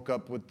be woke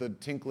up with the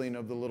tinkling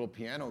of the little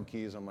piano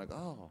keys. I'm like,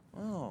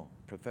 oh,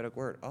 prophetic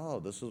word.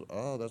 That's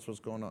what's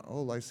going on.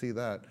 Oh, I see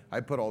that. I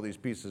put all these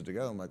pieces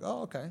together. I'm like,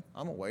 oh, okay,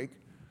 I'm awake.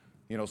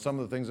 You know, some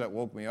of the things that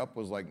woke me up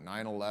was like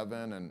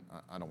 9/11, and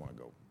I don't want to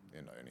go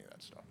into any of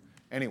that stuff.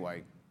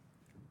 Anyway,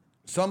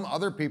 some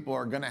other people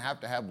are going to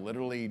have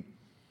literally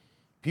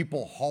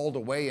people hauled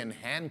away in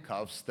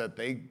handcuffs that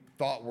they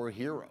thought were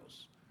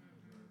heroes.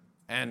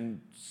 And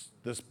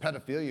this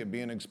pedophilia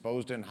being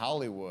exposed in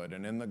Hollywood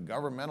and in the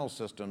governmental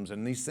systems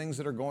and these things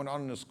that are going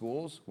on in the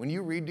schools, when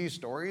you read these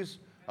stories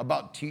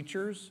about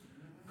teachers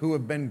who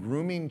have been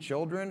grooming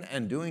children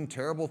and doing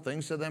terrible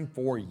things to them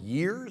for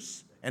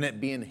years and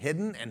it being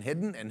hidden and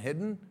hidden and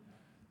hidden,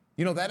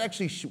 you know, that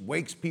actually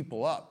wakes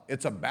people up.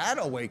 It's a bad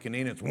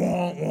awakening. It's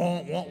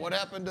what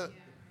happened to...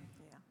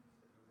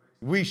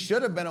 We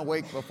should have been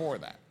awake before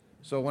that.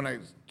 So when I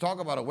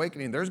talk about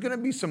awakening, there's going to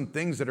be some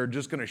things that are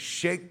just going to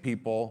shake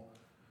people,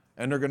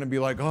 and they're going to be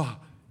like, oh,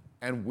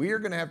 and we're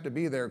going to have to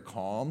be there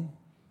calm,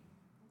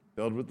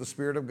 filled with the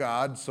Spirit of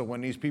God, so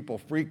when these people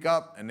freak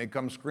up and they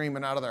come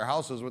screaming out of their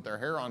houses with their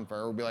hair on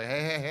fire, we'll be like,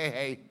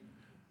 hey,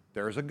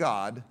 there's a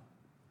God.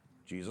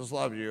 Jesus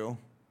loves you.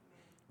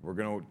 We're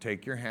going to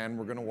take your hand.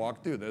 We're going to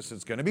walk through this.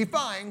 It's going to be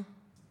fine.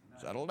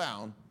 Settle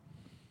down.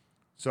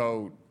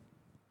 So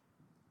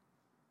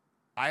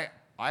I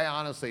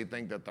honestly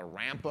think that the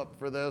ramp up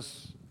for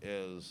this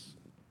is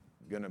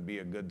going to be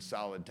a good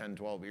solid 10,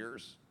 12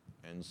 years.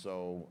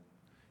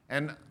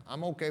 And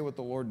I'm okay with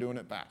the Lord doing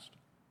it fast.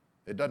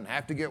 It doesn't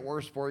have to get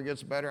worse before it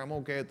gets better. I'm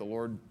okay if the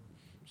Lord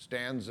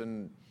stands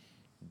in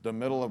the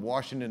middle of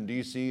Washington,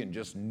 D.C. and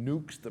just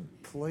nukes the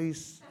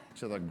place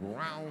to the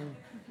ground.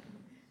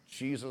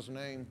 Jesus'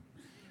 name.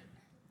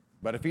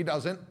 But if he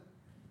doesn't,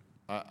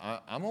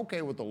 I'm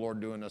okay with the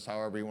Lord doing this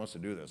however he wants to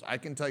do this. I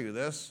can tell you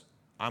this,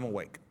 I'm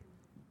awake.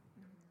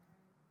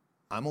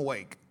 I'm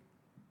awake.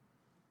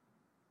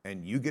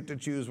 And you get to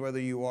choose whether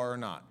you are or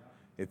not.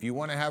 If you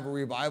want to have a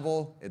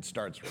revival, it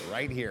starts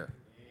right here.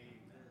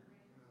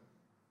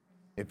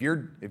 If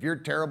you're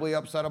terribly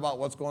upset about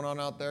what's going on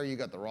out there, you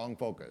got the wrong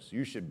focus.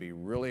 You should be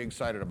really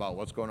excited about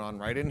what's going on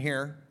right in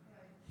here.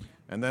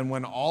 And then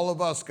when all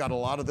of us got a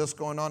lot of this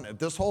going on, if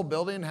this whole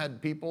building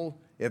had people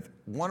If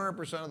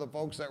 100% of the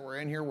folks that were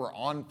in here were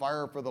on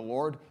fire for the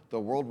Lord, the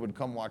world would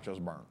come watch us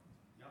burn.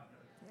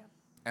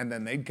 And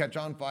then they'd catch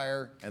on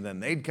fire, and then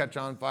they'd catch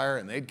on fire,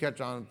 and they'd catch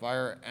on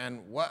fire,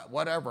 and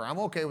whatever. I'm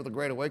okay with the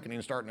Great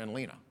Awakening starting in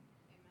Lena.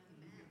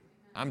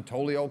 I'm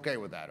totally okay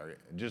with that.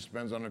 It just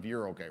depends on if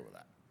you're okay with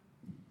that.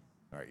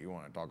 All right, you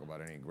want to talk about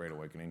any Great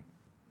Awakening?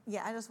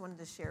 Yeah, I just wanted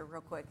to share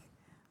real quick.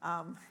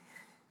 Real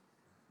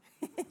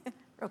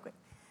quick.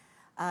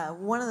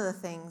 One of the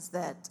things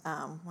that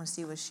when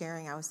Steve was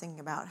sharing, I was thinking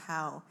about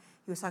how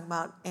he was talking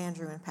about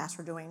Andrew and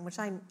Pastor Dwayne, which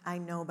I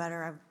know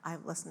better.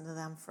 I've listened to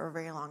them for a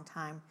very long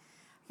time.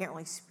 I can't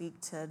really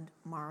speak to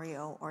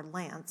Mario or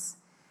Lance,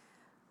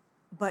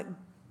 but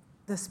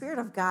the Spirit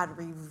of God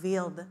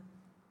revealed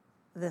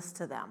this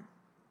to them,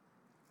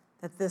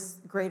 that this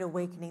Great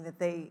Awakening, that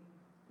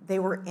they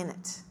were in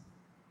it.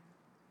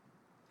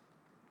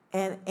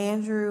 And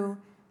Andrew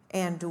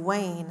and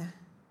Dwayne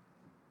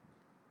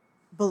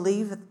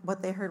believed that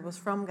what they heard was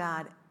from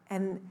God.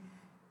 And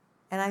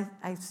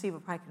Steve will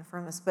probably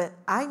confirm this, but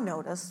I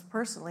noticed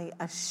personally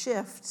a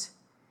shift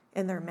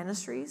in their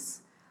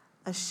ministries,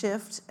 a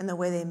shift in the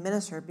way they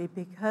ministered,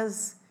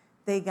 because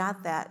they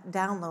got that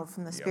download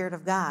from the Spirit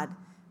of God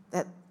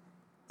that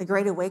the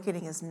Great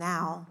Awakening is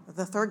now,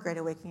 the third Great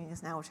Awakening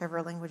is now,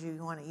 whichever language you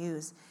want to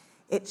use.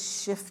 It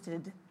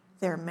shifted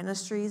their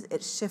ministries.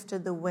 It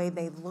shifted the way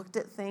they looked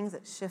at things.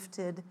 It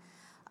shifted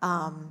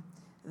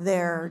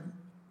their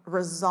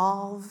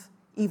resolve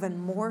even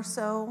more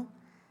so.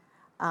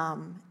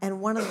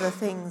 And one of the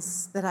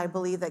things that I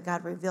believe that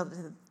God revealed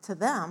to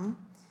them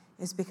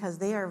is because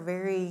they are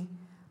very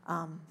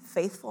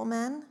faithful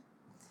men.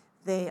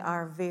 They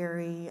are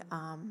very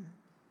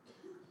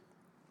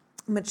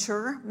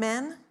mature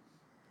men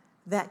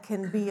that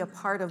can be a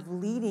part of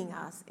leading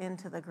us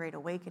into the Great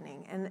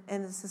Awakening. And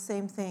it's the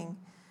same thing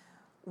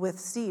with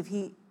Steve.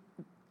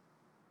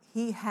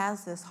 He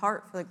has this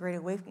heart for the Great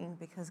Awakening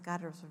because God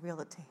has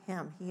revealed it to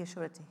him. He has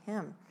showed it to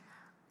him.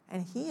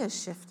 And he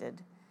has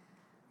shifted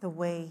the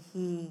way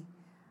he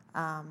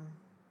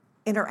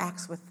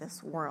interacts with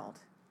this world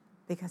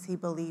because he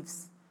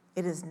believes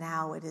it is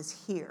now, it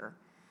is here.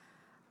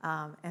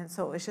 And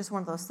so it's just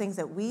one of those things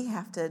that we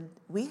have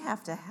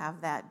to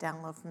have that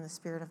download from the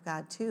Spirit of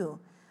God too.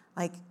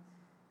 Like,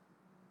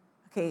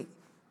 okay,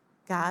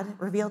 God,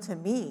 reveal to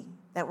me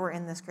that we're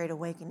in this Great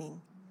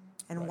Awakening,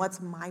 and what's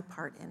my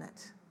part in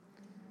it?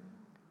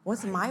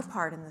 What's my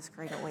part in this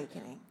Great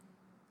Awakening?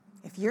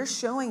 If you're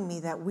showing me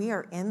that we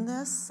are in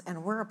this,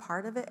 and we're a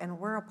part of it, and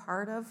we're a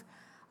part of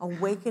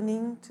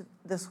awakening to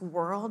this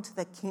world, to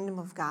the kingdom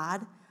of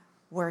God,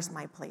 where's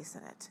my place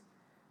in it?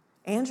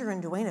 Andrew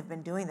and Dwayne have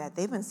been doing that.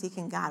 They've been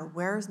seeking God,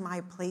 where's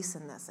my place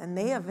in this? And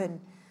they have been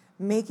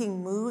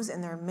making moves in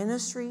their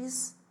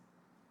ministries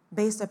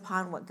based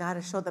upon what God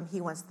has showed them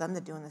he wants them to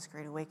do in this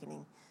Great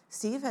Awakening.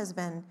 Steve has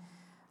been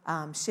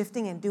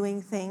shifting and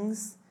doing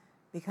things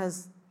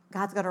because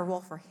God's got a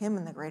role for him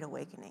in the Great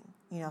Awakening.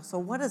 So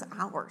what is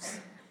ours?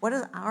 What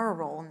is our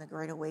role in the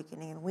Great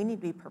Awakening? And we need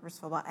to be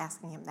purposeful about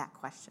asking him that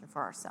question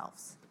for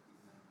ourselves.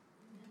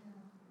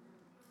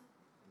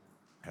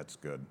 That's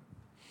good.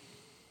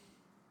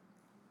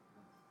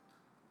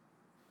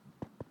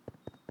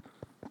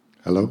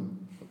 Hello?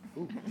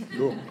 Ooh,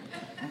 cool.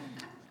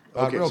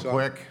 Okay, real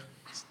quick.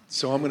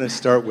 So I'm going to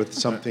start with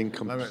something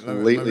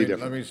completely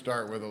different. Let me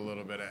start with a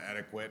little bit of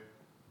etiquette.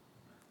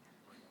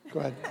 Go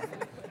ahead.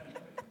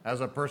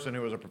 As a person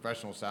who was a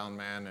professional sound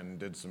man and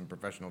did some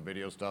professional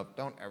video stuff,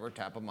 don't ever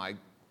tap a mic.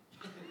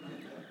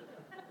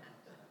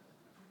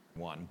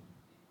 1.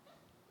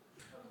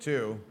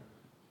 2,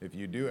 if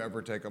you do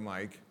ever take a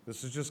mic,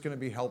 this is just going to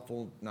be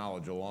helpful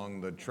knowledge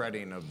along the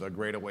treading of the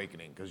Great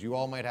Awakening, because you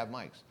all might have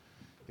mics.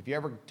 If you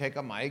ever take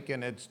a mic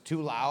and it's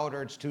too loud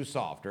or it's too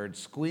soft or it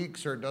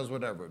squeaks or it does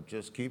whatever,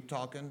 just keep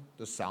talking.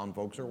 The sound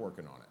folks are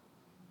working on it.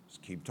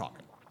 Just keep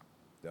talking.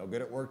 They'll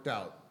get it worked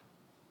out.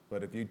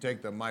 But if you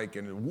take the mic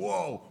and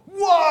whoa,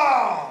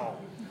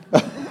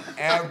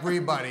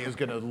 everybody is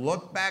going to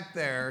look back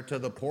there to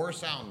the poor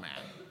sound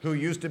man who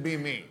used to be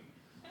me.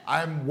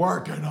 I'm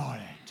working on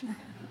it.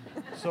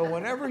 So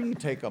whenever you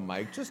take a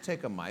mic, just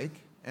take a mic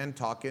and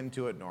talk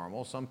into it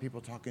normal. Some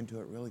people talk into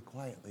it really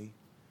quietly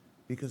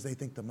because they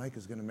think the mic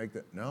is going to make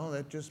that. No,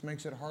 that just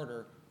makes it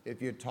harder.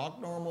 If you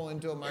talk normal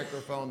into a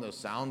microphone, the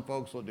sound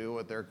folks will do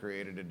what they're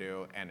created to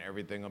do, and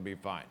everything will be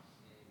fine.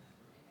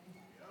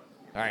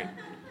 All right.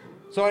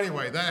 So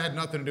anyway, that had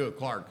nothing to do with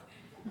Clark.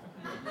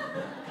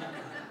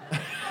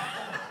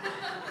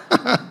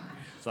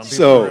 Some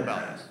people are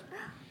rebellious.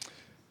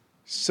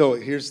 So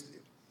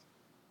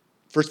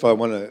first of all, I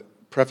want to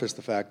preface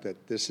the fact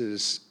that this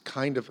is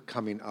kind of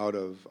coming out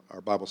of our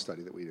Bible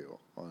study that we do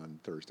on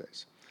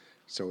Thursdays.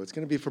 So it's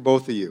going to be for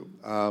both of you.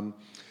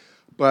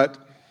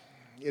 But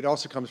it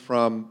also comes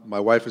from, my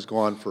wife has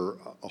gone for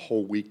a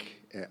whole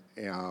week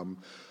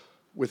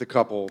with a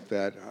couple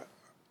that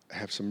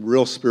have some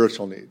real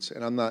spiritual needs.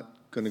 And I'm not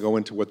going to go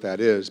into what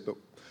that is, but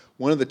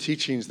one of the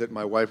teachings that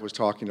my wife was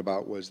talking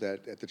about was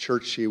that at the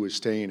church she was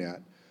staying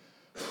at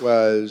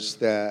was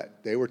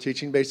that they were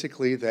teaching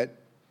basically that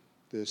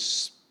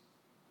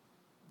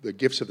the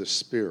gifts of the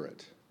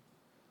Spirit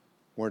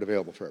weren't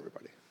available for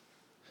everybody.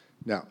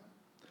 Now,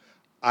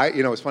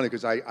 it's funny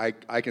because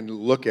I can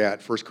look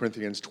at 1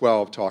 Corinthians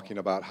 12 talking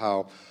about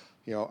how,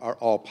 are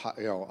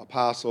all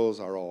apostles,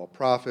 are all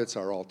prophets,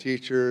 are all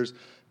teachers,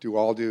 do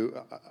all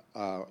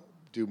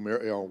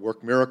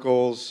work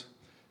miracles,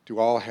 do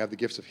all have the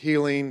gifts of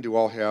healing, do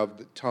all have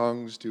the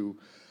tongues, do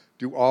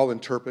all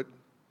interpret,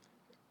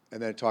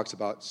 and then it talks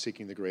about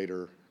seeking the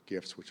greater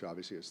gifts, which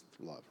obviously is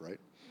love, right?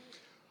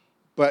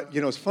 But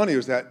what's funny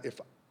is that if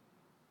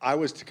I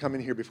was to come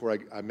in here before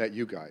I met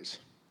you guys,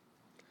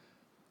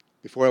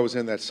 before I was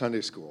in that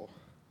Sunday school,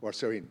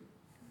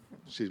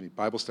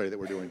 Bible study that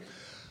we're doing,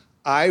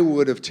 I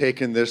would have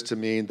taken this to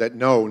mean that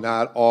no,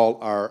 not all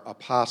are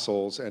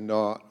apostles and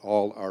not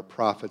all are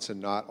prophets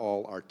and not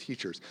all are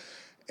teachers.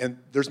 And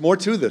there's more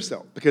to this,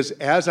 though, because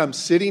as I'm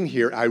sitting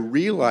here, I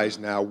realize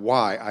now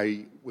why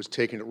I was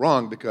taking it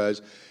wrong,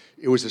 because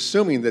it was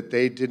assuming that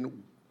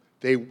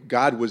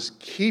God was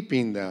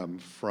keeping them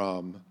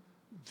from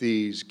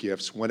these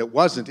gifts when it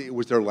wasn't. It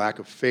was their lack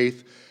of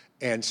faith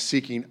and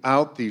seeking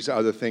out these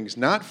other things,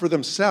 not for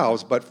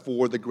themselves, but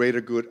for the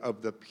greater good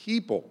of the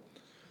people.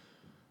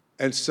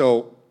 And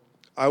so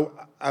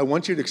I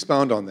want you to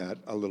expound on that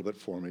a little bit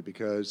for me,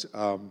 because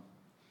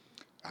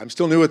I'm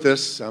still new at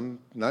this. I'm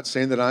not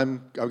saying that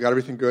I've got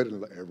everything good,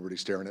 and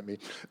everybody's staring at me,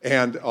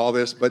 and all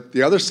this. But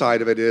the other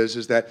side of it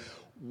is that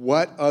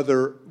what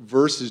other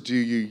verses do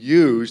you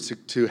use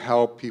to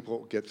help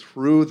people get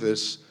through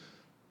this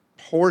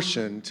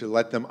portion, to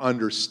let them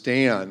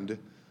understand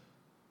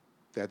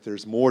that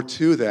there's more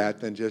to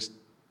that than just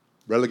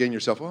relegating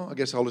yourself, well, I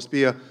guess I'll just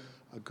be a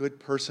good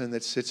person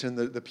that sits in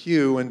the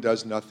pew and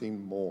does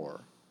nothing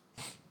more.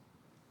 You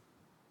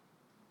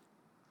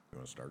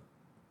want to start?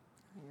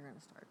 You're going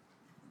to start.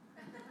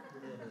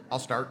 I'll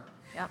start.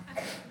 Yep.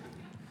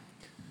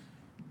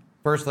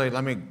 Firstly,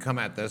 let me come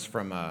at this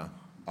from a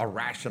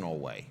rational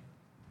way,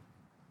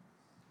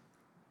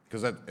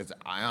 because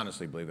I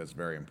honestly believe that's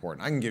very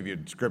important. I can give you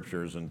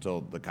scriptures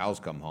until the cows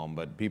come home,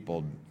 but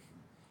people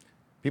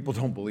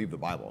don't believe the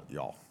Bible,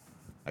 y'all.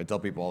 I tell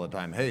people all the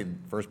time, hey,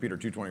 1 Peter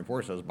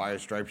 2:24 says, by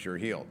his stripes you're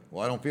healed.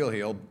 Well, I don't feel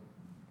healed.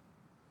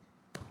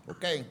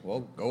 Okay,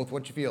 well, go with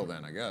what you feel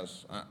then, I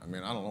guess. I don't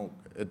know.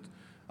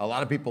 A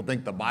lot of people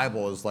think the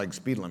Bible is like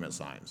speed limit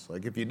signs.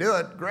 Like, if you do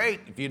it,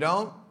 great. If you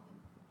don't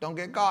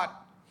get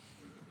caught.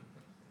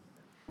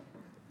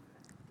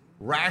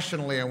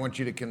 Rationally, I want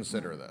you to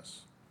consider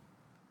this.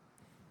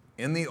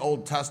 In the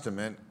Old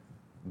Testament,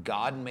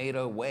 God made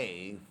a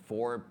way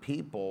for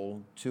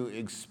people to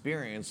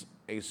experience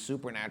a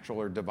supernatural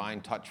or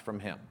divine touch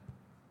from him.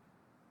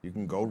 You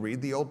can go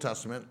read the Old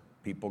Testament.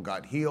 People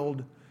got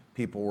healed.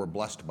 People were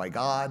blessed by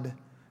God.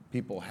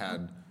 People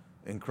had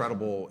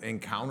incredible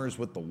encounters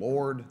with the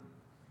Lord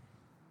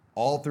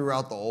all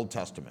throughout the Old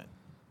Testament.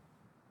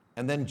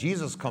 And then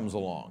Jesus comes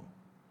along,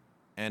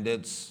 and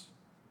it's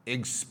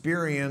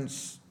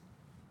experience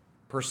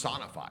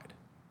personified.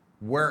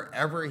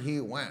 Wherever he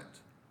went,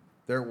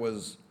 there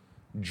was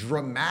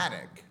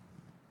dramatic,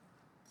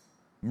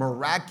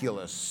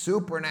 miraculous,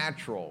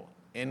 supernatural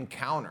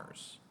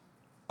encounters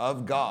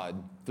of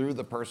God through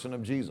the person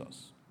of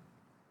Jesus.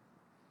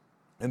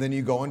 And then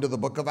you go into the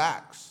book of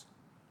Acts,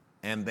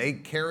 and they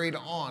carried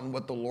on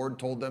what the Lord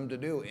told them to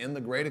do in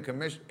the Great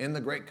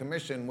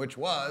Commission, which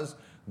was,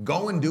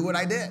 go and do what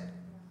I did.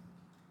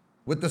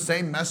 With the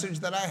same message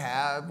that I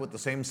have, with the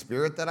same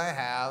spirit that I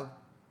have.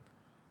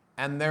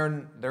 And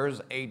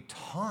there's a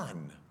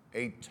ton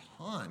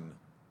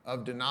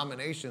of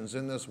denominations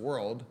in this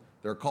world,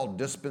 they're called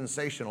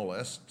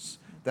dispensationalists,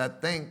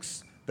 that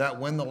thinks that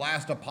when the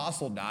last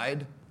apostle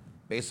died,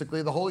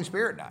 basically the Holy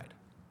Spirit died.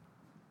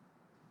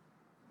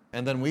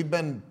 And then we've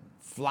been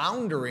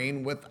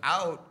floundering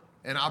without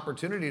an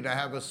opportunity to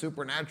have a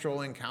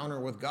supernatural encounter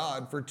with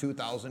God for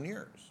 2,000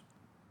 years.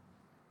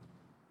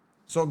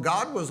 So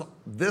God was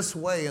this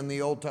way in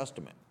the Old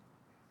Testament.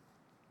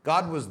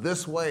 God was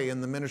this way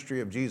in the ministry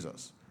of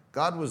Jesus.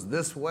 God was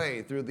this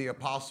way through the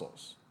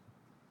apostles.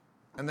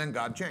 And then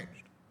God changed.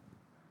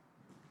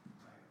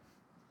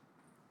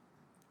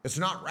 It's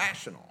not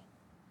rational.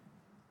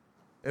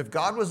 If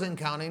God was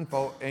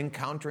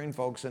encountering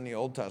folks in the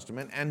Old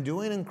Testament and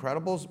doing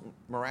incredible,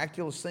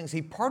 miraculous things,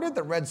 he parted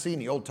the Red Sea in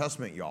the Old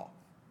Testament, y'all.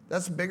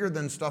 That's bigger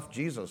than stuff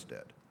Jesus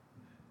did.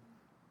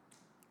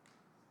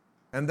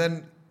 And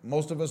then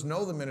most of us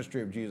know the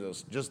ministry of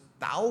Jesus, just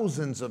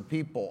thousands of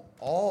people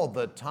all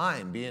the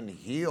time being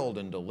healed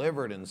and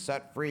delivered and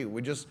set free.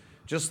 We just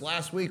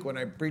last week when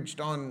I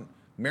preached on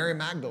Mary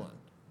Magdalene,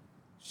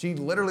 she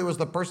literally was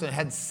the person that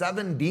had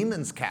 7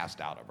 demons cast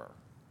out of her.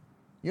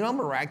 You know how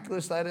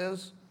miraculous that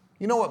is?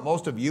 You know what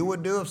most of you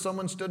would do if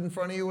someone stood in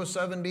front of you with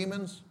 7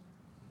 demons?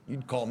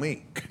 You'd call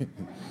me.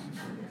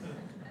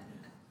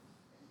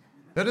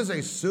 That is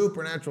a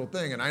supernatural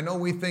thing, and I know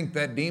we think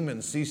that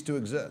demons cease to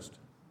exist.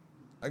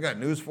 I got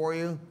news for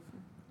you.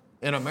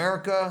 In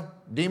America,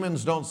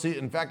 demons don't see.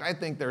 In fact, I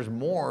think there's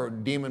more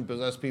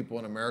demon-possessed people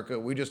in America.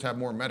 We just have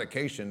more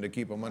medication to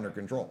keep them under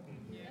control.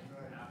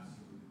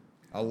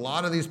 A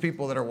lot of these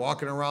people that are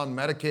walking around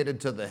medicated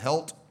to the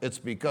hilt, it's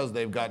because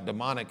they've got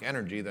demonic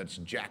energy that's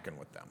jacking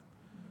with them.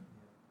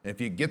 If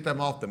you get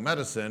them off the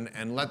medicine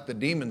and let the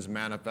demons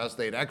manifest,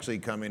 they'd actually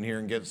come in here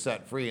and get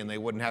set free, and they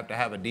wouldn't have to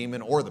have a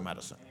demon or the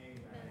medicine.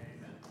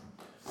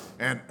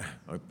 And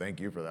thank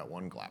you for that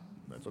one clap.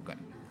 That's okay.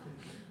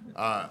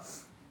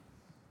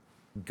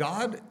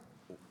 God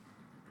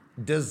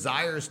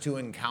desires to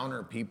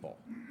encounter people.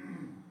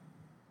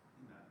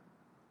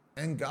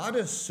 And God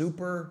is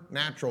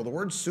supernatural. The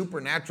word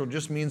supernatural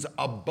just means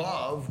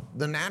above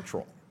the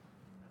natural.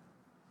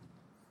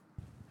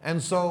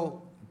 And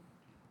so,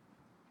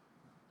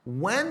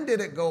 when did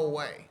it go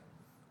away?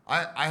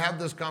 I have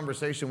this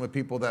conversation with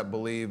people that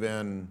believe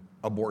in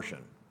abortion,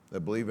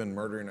 that believe in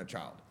murdering a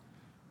child.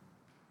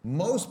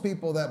 Most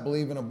people that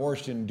believe in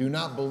abortion do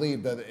not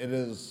believe that it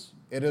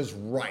is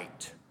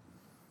right,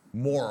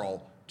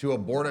 moral, to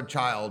abort a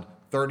child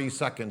 30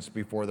 seconds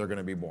before they're going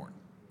to be born.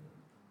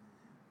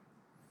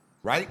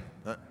 Right?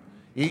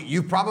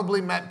 You've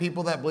probably met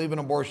people that believe in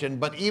abortion,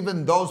 but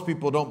even those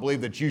people don't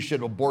believe that you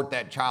should abort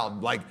that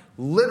child, like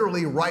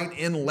literally right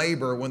in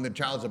labor when the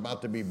child's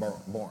about to be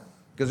born.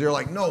 Because you're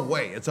like, no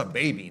way, it's a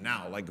baby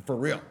now, like for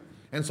real.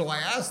 And so I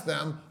asked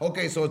them,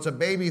 okay, so it's a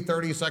baby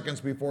 30 seconds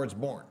before it's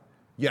born.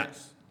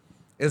 Yes.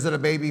 Is it a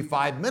baby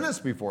 5 minutes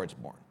before it's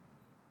born?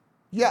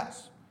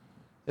 Yes.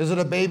 Is it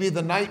a baby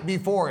the night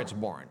before it's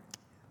born?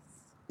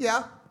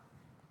 Yeah.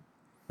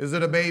 Is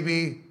it a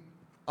baby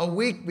a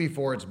week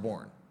before it's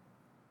born?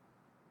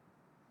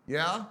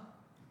 Yeah?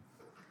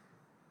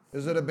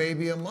 Is it a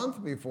baby a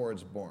month before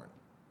it's born?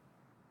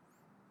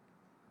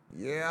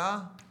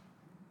 Yeah?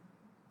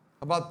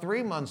 About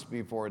 3 months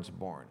before it's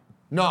born?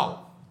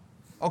 No.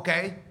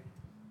 Okay.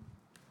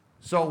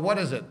 So what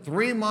is it?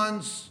 3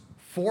 months,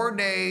 4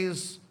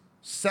 days,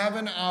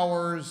 7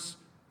 hours,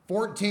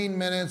 14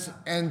 minutes,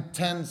 and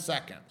 10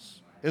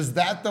 seconds. Is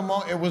that the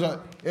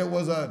it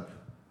was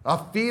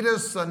a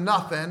fetus, a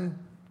nothing,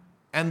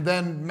 and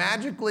then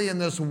magically in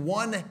this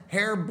one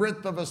hair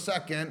breadth of a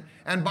second,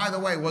 and by the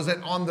way, was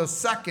it on the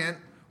second,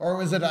 or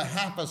was it a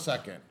half a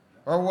second?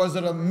 Or was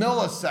it a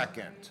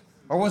millisecond?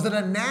 Or was it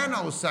a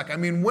nanosecond? I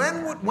mean,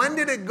 when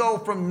did it go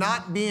from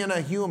not being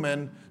a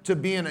human to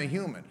being a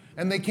human?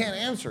 And they can't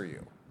answer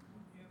you.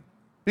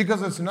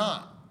 Because it's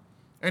not.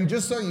 And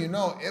just so you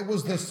know, it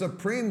was the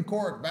Supreme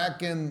Court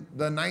back in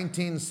the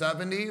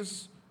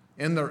 1970s,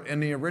 in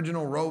the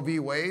original Roe v.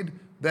 Wade,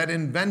 that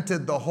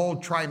invented the whole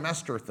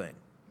trimester thing.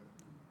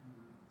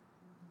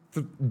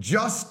 The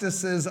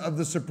justices of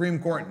the Supreme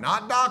Court,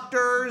 not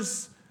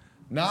doctors,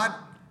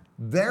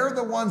 they're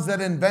the ones that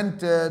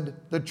invented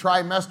the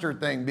trimester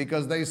thing,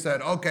 because they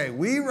said, okay,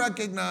 we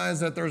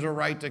recognize that there's a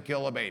right to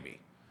kill a baby.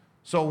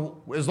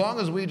 So as long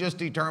as we just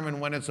determine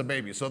when it's a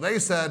baby. So they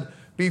said,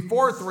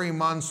 before 3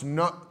 months,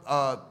 no,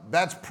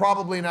 that's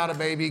probably not a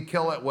baby,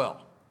 kill at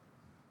will.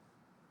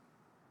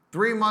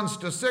 3 months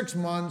to 6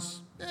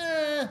 months,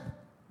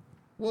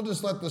 we'll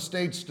just let the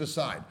states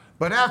decide.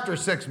 But after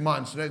 6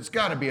 months, it's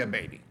got to be a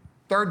baby.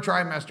 Third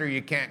trimester,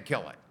 you can't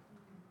kill it.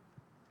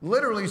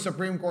 Literally,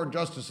 Supreme Court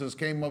justices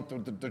came up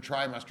with the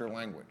trimester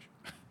language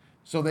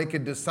so they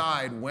could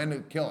decide when to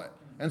kill it.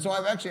 And so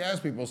I've actually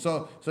asked people,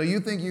 so you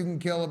think you can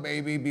kill a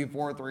baby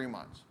before 3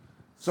 months?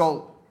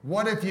 So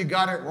what if you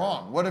got it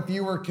wrong? What if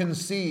you were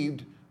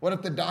conceived? What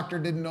if the doctor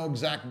didn't know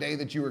exact day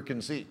that you were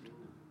conceived?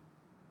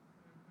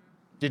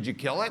 Did you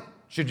kill it?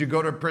 Should you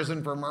go to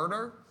prison for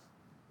murder?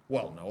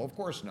 Well, no, of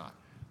course not.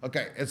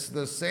 Okay, it's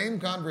the same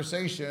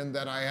conversation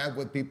that I have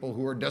with people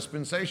who are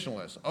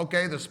dispensationalists.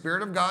 Okay, the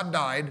Spirit of God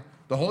died.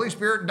 The Holy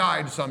Spirit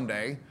died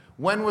someday.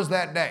 When was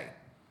that day?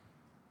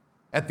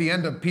 At the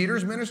end of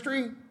Peter's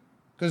ministry?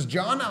 Because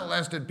John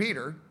outlasted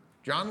Peter.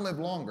 John lived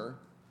longer.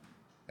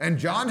 And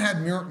John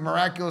had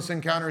miraculous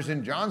encounters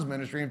in John's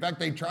ministry. In fact,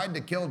 they tried to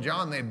kill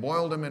John. They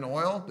boiled him in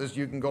oil.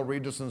 You can go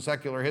read this in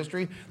secular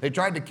history. They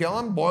tried to kill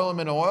him, boil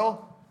him in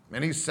oil,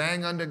 and he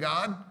sang unto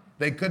God.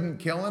 They couldn't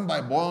kill him by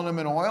boiling him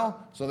in oil,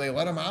 so they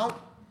let him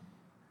out.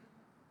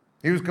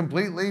 He was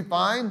completely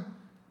fine,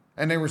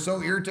 and they were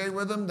so irritated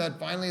with him that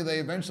finally they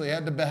eventually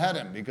had to behead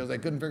him because they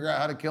couldn't figure out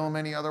how to kill him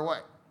any other way.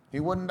 He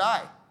wouldn't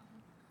die.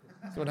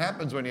 That's what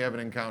happens when you have an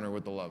encounter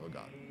with the love of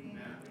God.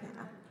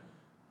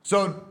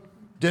 So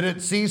did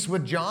it cease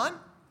with John?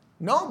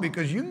 No,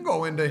 because you can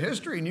go into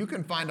history and you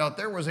can find out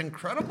there was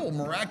incredible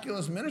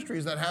miraculous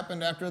ministries that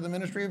happened after the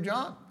ministry of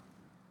John.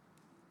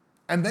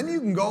 And then you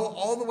can go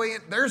all the way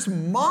in. There's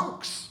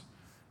monks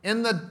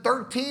in the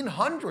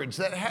 1300s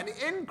that had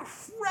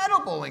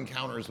incredible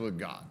encounters with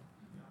God.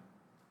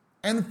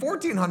 And the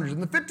 1400s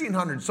and the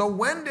 1500s. So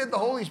when did the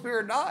Holy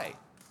Spirit die?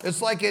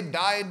 It's like it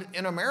died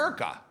in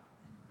America.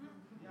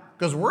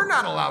 Because we're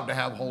not allowed to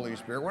have Holy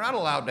Spirit. We're not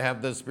allowed to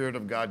have the Spirit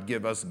of God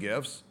give us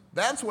gifts.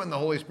 That's when the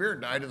Holy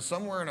Spirit died, is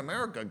somewhere in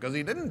America. Because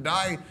he didn't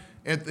die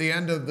at the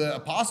end of the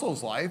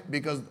apostles' life,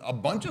 because a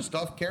bunch of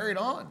stuff carried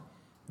on.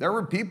 There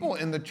were people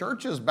in the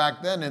churches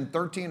back then in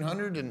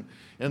 1300 and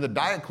in the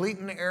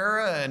Diocletian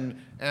era and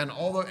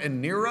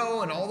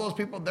Nero and all those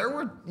people.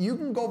 You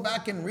can go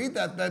back and read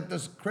that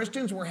the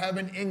Christians were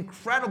having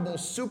incredible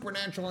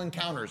supernatural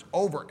encounters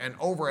over and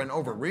over and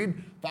over.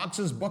 Read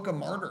Fox's Book of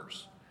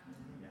Martyrs.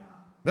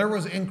 There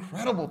was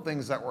incredible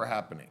things that were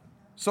happening.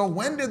 So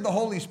when did the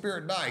Holy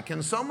Spirit die?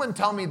 Can someone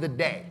tell me the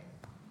day?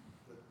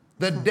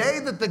 The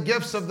day that the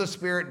gifts of the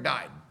Spirit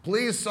died.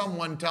 Please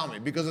someone tell me,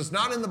 because it's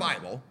not in the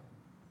Bible.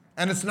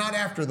 And it's not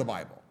after the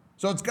Bible.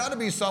 So it's got to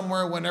be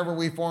somewhere whenever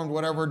we formed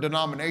whatever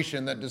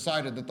denomination that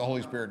decided that the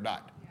Holy Spirit died.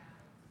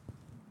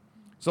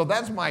 So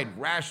that's my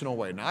rational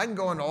way. Now, I can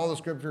go into all the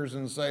scriptures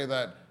and say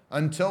that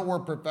until we're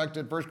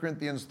perfected, 1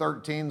 Corinthians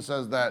 13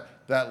 says that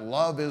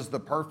love is the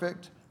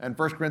perfect. And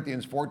 1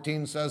 Corinthians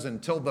 14 says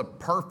until the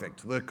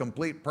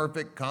complete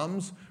perfect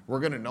comes,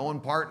 we're going to know in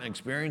part and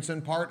experience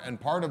in part. And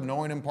part of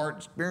knowing in part,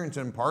 experience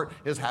in part,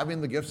 is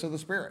having the gifts of the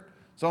Spirit.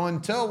 So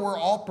until we're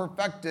all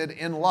perfected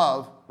in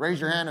love, raise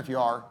your hand if you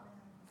are.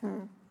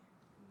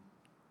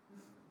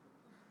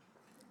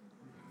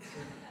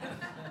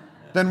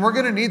 Then we're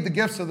going to need the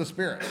gifts of the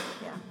Spirit.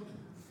 Yeah.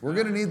 We're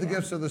going to need the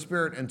gifts of the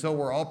Spirit until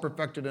we're all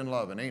perfected in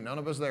love. And ain't none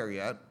of us there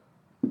yet.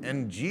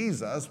 And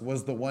Jesus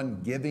was the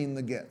one giving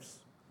the gifts.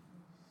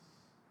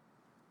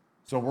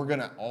 So we're going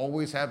to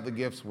always have the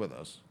gifts with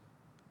us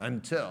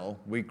until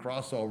we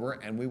cross over,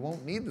 and we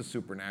won't need the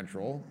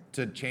supernatural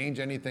to change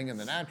anything in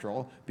the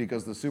natural,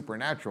 because the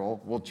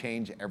supernatural will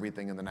change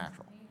everything in the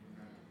natural.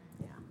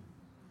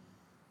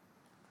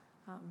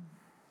 Yeah.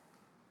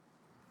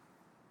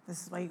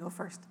 This is why you go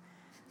first.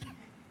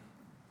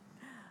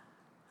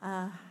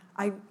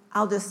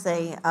 I'll just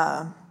say,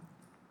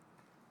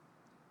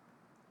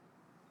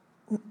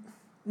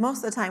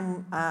 most of the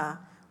time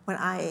when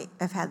I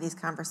have had these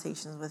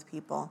conversations with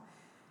people,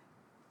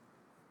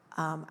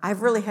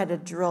 I've really had to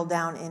drill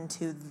down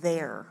into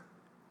their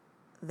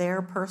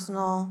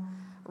personal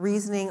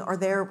reasoning,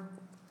 or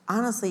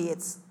honestly,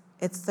 it's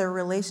their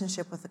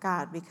relationship with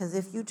God. Because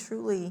if you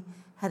truly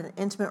had an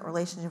intimate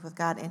relationship with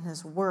God and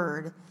His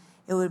Word,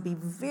 it would be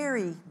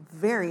very,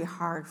 very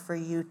hard for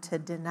you to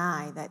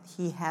deny that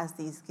He has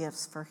these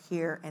gifts for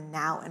here and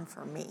now and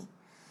for me.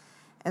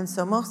 And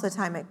so most of the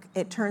time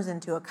it turns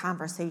into a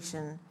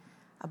conversation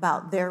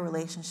about their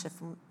relationship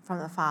from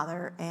the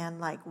Father,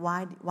 and like,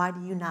 why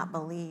do you not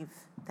believe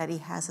that He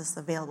has this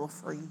available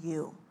for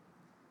you?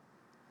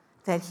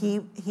 That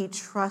He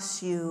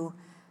trusts you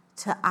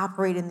to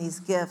operate in these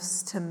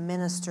gifts, to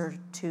minister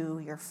to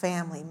your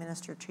family,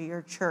 minister to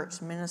your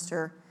church,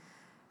 minister,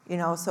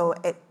 so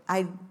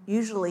I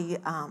usually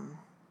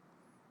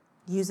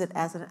use it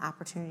as an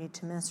opportunity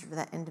to minister to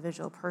that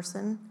individual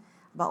person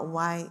about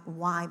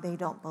why they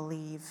don't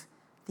believe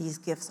these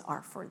gifts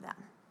are for them.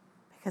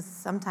 Because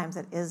sometimes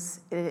it is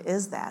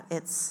that.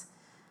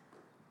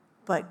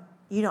 But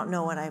you don't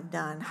know what I've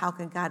done. How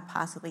can God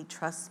possibly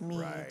trust me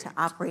to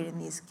operate in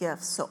these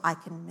gifts so I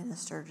can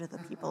minister to the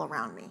people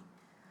around me?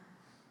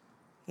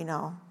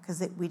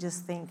 Because we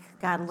just think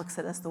God looks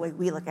at us the way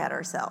we look at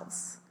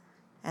ourselves.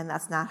 And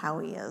that's not how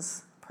He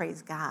is.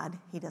 Praise God.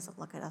 He doesn't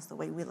look at us the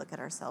way we look at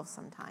ourselves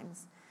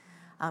sometimes.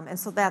 And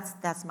so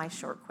that's my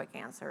short, quick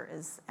answer,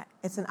 is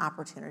it's an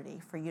opportunity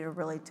for you to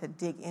really to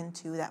dig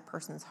into that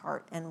person's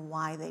heart and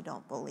why they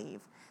don't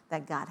believe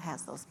that God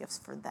has those gifts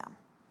for them.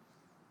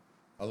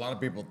 A lot of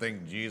people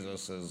think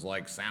Jesus is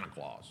like Santa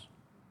Claus.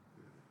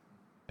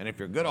 And if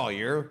you're good all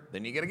year,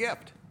 then you get a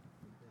gift.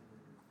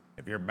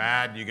 If you're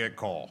bad, you get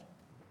coal.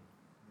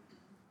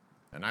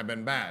 And I've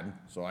been bad,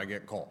 so I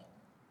get coal.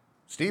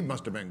 Steve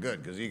must have been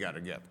good because he got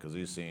a gift, because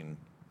he's seen...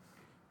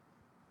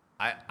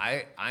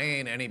 I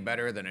ain't any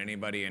better than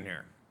anybody in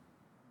here.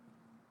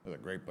 That's a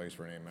great place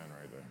for an amen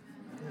right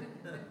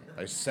there.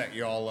 I set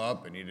you all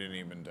up and you didn't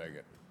even take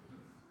it.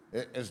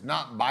 It's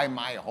not by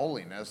my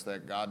holiness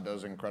that God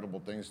does incredible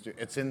things to.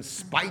 It's in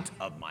spite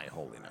of my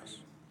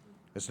holiness.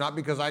 It's not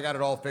because I got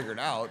it all figured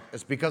out.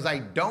 It's because I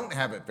don't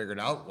have it figured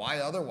out. Why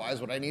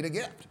otherwise would I need a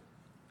gift?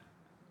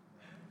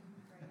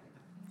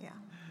 Yeah.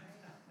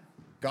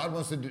 God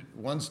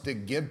wants to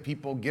give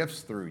people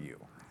gifts through you.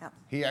 Yep.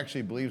 He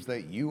actually believes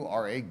that you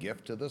are a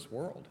gift to this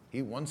world.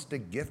 He wants to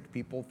gift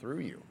people through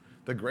you.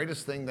 The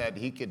greatest thing that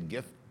He could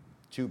gift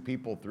to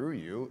people through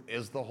you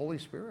is the Holy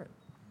Spirit.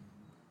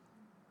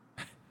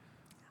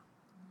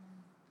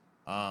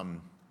 All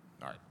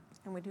right.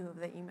 And we do have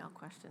the email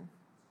question.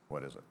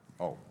 What is it?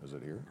 Oh, is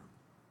it here?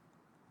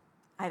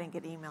 I didn't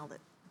get emailed it.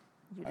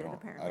 You did,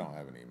 apparently. I don't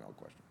have an email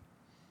question.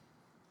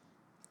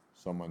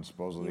 Someone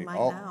supposedly... You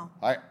might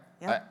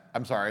now.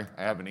 I'm sorry.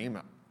 I have an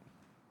email.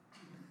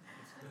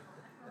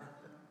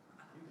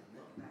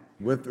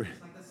 With the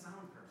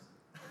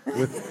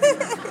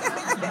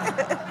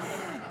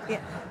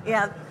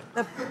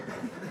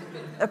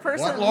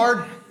person. What,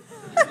 Lord?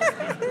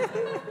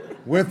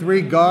 With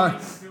regard.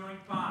 Doing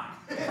fine.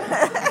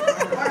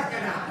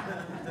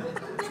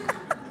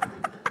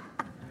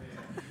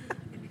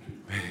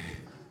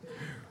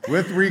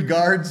 With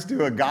regards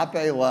to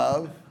agape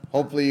love,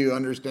 hopefully you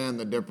understand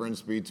the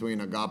difference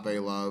between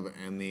agape love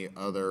and the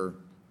other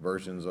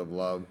versions of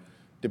love.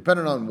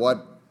 depending on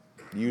what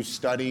you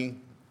study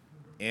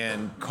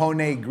in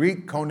Koine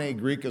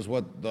Greek is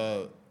what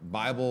the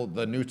Bible,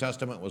 the New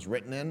Testament was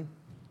written in,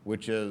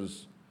 which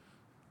is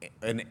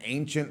an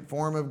ancient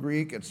form of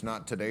Greek. It's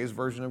not today's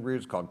version of Greek.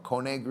 It's called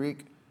Koine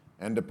Greek.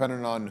 And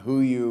depending on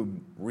who you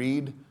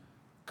read,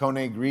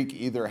 Koine Greek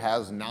either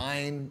has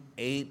 9,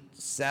 8,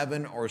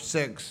 7, or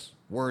 6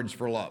 words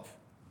for love.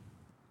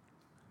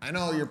 I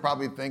know you're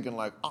probably thinking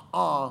like,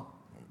 I'm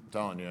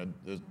telling you,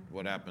 this is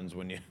what happens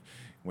when you,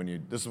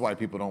 this is why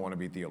people don't want to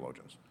be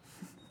theologians.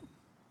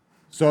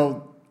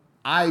 So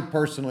I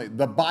personally,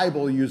 the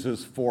Bible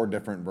uses 4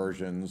 different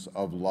versions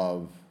of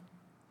love.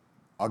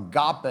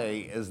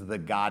 Agape is the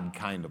God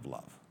kind of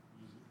love.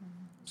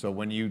 So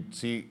when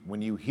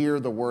you hear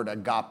the word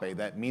agape,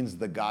 that means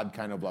the God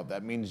kind of love.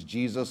 That means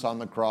Jesus on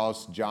the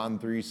cross, John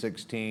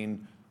 3:16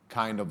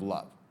 kind of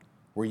love,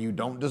 where you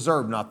don't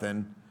deserve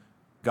nothing.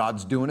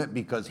 God's doing it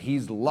because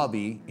he's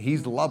loving,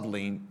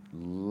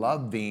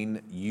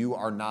 you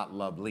are not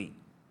lovely.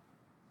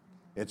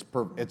 It's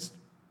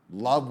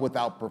love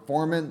without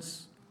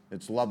performance.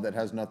 It's love that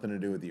has nothing to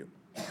do with you.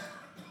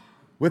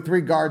 With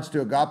regards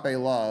to agape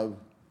love,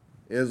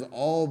 is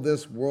all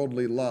this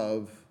worldly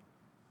love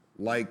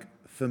like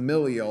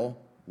familial,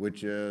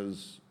 which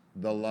is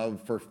the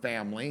love for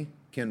family,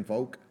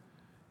 kinfolk.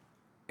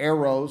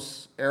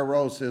 Eros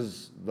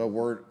is the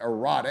word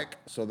erotic,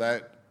 so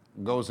that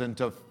goes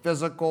into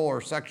physical or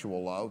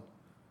sexual love,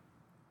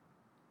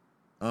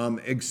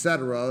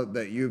 etc.,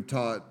 that you've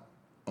taught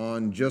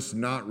on just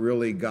not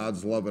really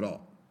God's love at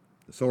all.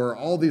 So are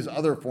all these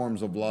other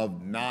forms of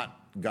love not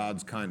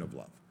God's kind of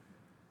love?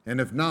 And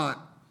if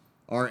not,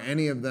 are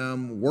any of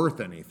them worth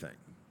anything?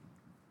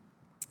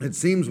 It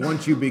seems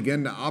once you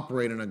begin to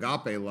operate in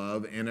agape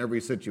love in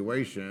every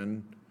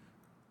situation,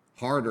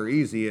 hard or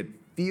easy, it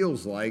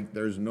feels like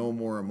there's no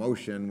more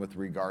emotion with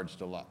regards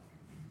to love.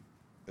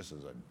 This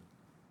is a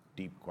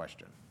deep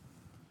question.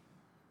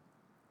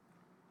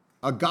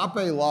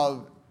 Agape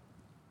love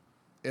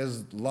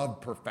is love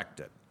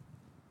perfected.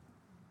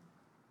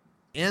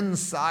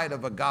 Inside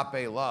of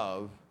agape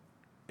love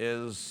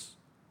is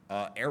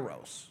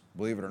eros,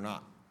 believe it or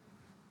not.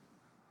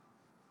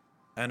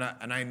 And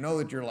I know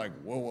that you're like,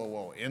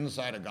 whoa.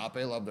 Inside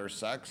agape love, there's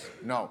sex?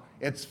 No,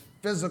 it's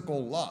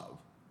physical love.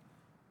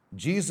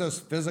 Jesus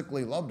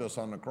physically loved us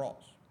on the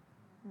cross.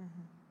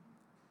 Mm-hmm.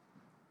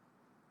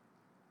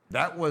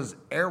 That was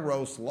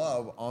eros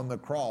love on the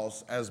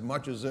cross as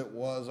much as it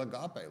was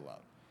agape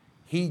love.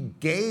 He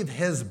gave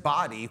his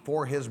body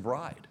for his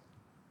bride.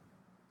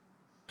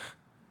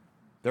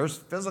 There's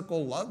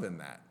physical love in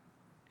that.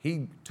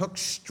 He took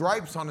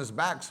stripes on his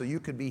back so you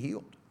could be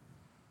healed.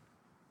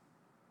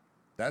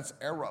 That's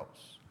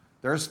eros.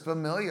 There's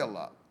familial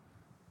love.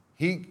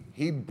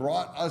 He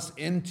brought us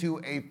into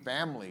a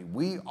family.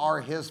 We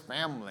are his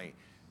family.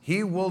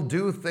 He will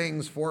do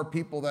things for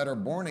people that are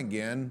born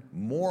again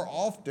more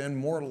often,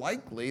 more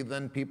likely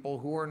than people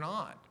who are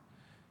not.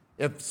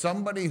 If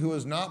somebody who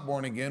is not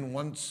born again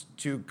wants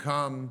to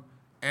come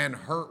and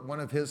hurt one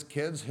of his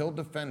kids, he'll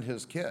defend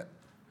his kid.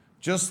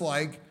 Just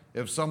like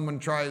if someone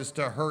tries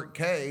to hurt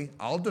Kay,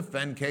 I'll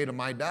defend Kay to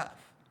my death.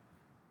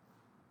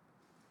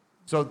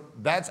 So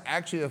that's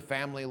actually a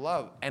family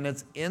love, and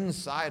it's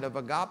inside of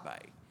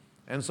agape.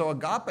 And so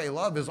agape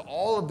love is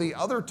all of the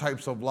other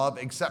types of love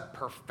except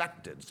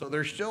perfected. So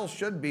there still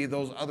should be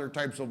those other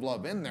types of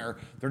love in there.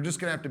 They're just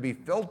going to have to be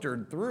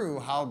filtered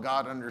through how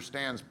God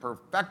understands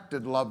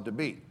perfected love to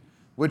be,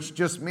 which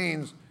just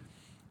means,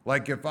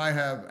 like if I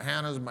have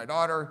Hannah as my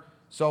daughter,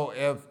 so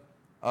if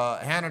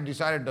Hannah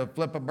decided to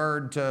flip a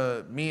bird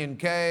to me and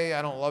Kay,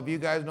 I don't love you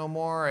guys no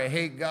more, I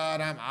hate God,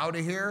 I'm out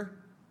of here,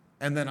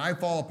 and then I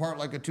fall apart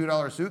like a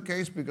 $2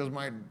 suitcase because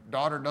my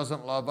daughter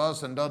doesn't love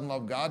us and doesn't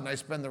love God, and I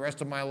spend the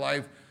rest of my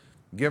life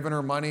giving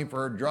her money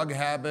for her drug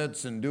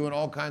habits and doing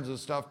all kinds of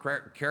stuff,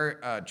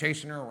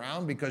 chasing her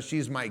around because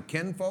she's my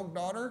kinfolk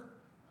daughter,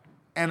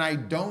 and I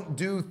don't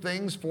do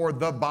things for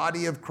the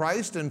body of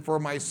Christ and for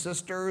my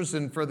sisters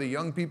and for the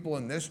young people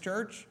in this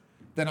church,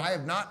 then I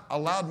have not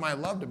allowed my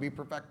love to be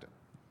perfected.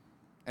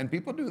 And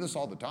people do this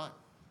all the time.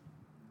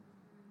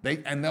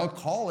 They'll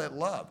call it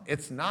love.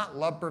 It's not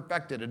love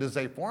perfected. It is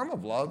a form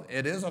of love.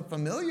 It is a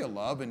familial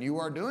love, and you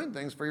are doing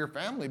things for your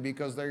family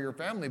because they're your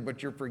family,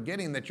 but you're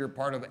forgetting that you're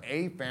part of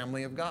a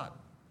family of God.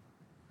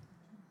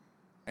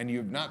 And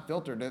you've not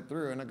filtered it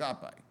through an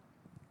agape.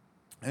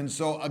 And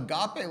so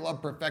agape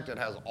love perfected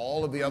has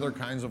all of the other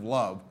kinds of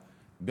love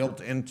built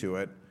into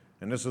it.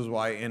 And this is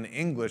why in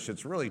English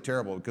it's really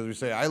terrible, because we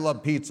say, I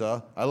love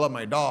pizza, I love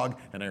my dog,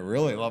 and I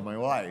really love my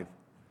wife.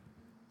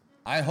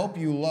 I hope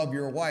you love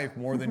your wife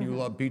more than you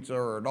love pizza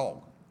or a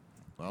dog.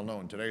 I don't know,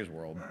 in today's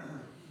world.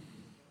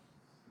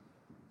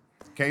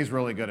 Kay's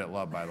really good at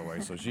love, by the way,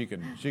 so she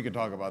can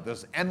talk about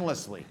this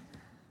endlessly.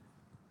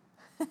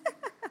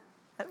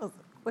 That was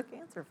a quick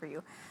answer for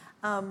you.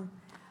 One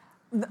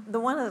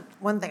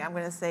thing I'm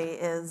going to say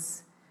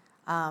is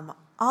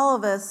all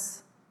of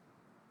us,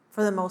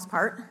 for the most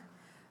part,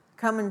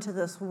 come into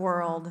this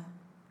world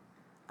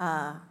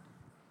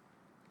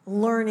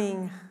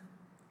learning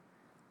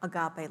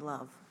agape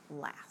love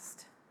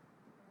last.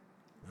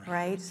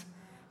 right?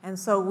 And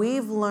so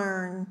we've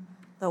learned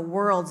the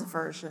world's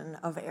version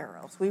of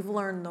Eros. We've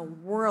learned the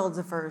world's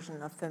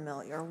version of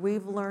familiar.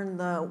 We've learned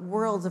the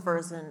world's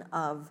version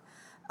of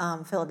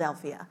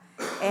Philadelphia.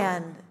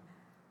 And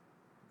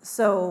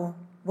so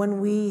when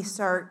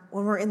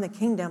we're in the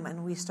kingdom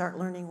and we start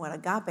learning what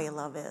agape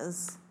love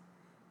is,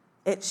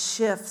 it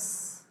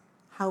shifts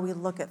how we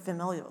look at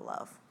familial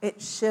love.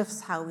 It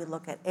shifts how we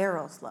look at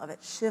Eros love.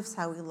 It shifts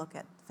how we look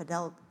at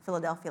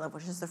Philadelphia love,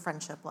 which is the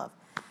friendship love.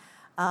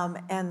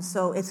 And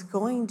so it's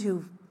going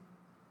to,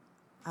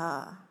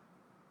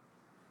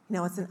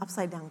 it's an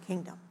upside down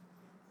kingdom.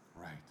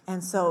 Right.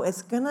 And so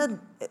it's gonna,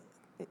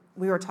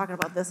 we were talking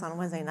about this on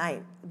Wednesday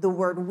night. The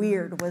word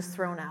weird was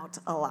thrown out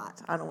a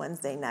lot on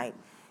Wednesday night.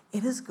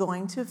 It is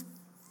going to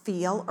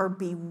feel or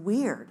be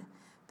weird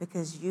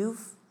because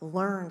you've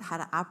learned how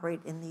to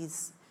operate in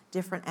these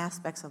different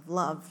aspects of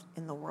love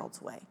in the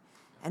world's way.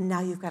 And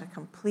now you've got to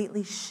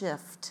completely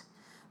shift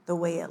the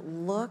way it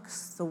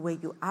looks, the way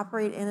you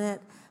operate in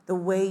it, the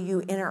way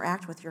you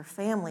interact with your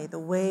family, the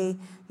way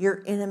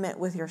you're intimate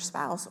with your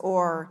spouse,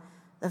 or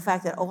the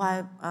fact that,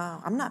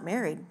 I'm not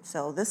married,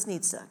 so this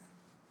needs to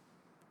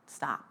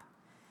stop.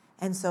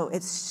 And so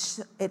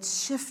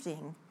it's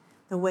shifting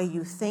the way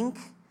you think,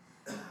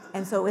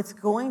 and so it's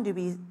going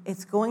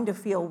to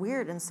feel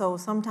weird. And so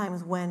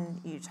sometimes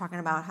when you're talking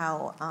about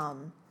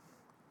how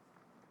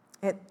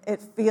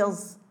it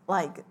feels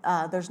like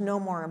there's no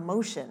more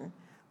emotion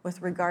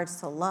with regards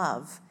to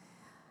love,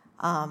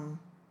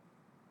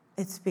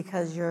 it's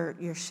because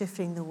you're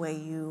shifting the way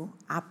you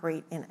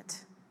operate in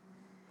it.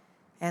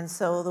 And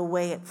so the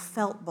way it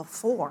felt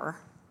before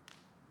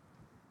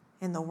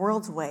in the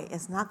world's way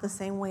is not the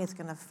same way it's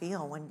going to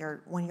feel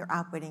when you're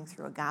operating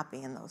through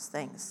agape and those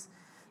things.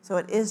 So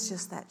it is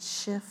just that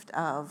shift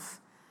of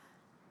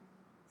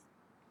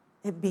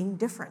it being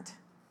different.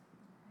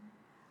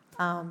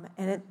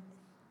 And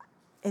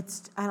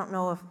it's I don't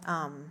know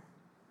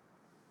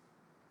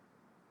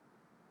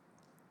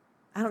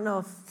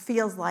if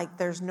feels like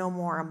there's no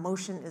more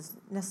emotion is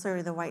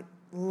necessarily the right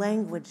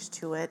language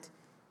to it.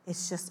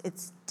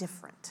 It's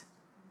different.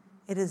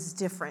 It is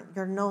different.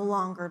 You're no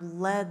longer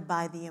led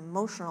by the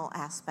emotional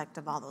aspect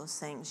of all those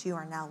things. You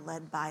are now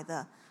led by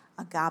the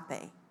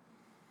agape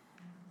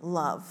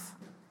love.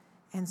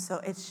 And so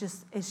it's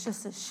just a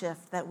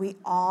shift that we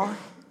all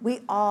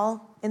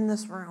in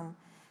this room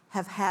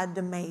have had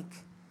to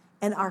make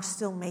and are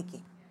still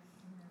making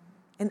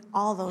in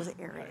all those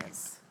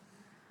areas.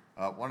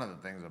 One of the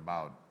things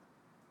about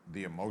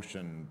the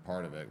emotion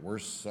part of it, we're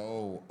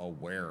so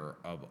aware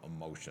of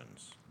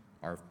emotions,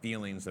 our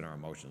feelings and our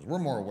emotions. We're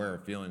more aware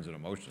of feelings and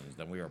emotions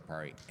than we are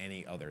probably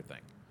any other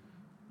thing.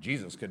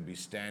 Jesus could be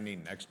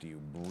standing next to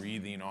you,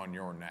 breathing on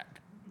your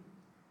neck,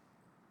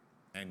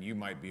 and you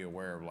might be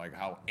aware of like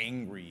how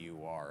angry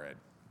you are at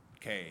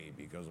Kay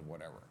because of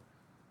whatever.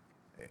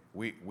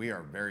 We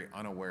are very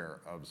unaware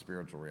of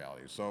spiritual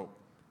realities. So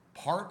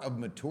part of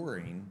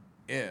maturing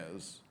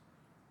is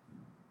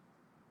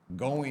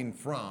going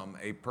from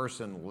a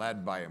person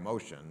led by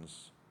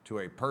emotions to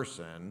a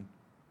person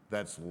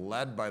that's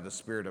led by the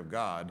Spirit of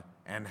God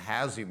and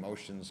has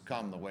emotions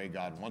come the way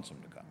God wants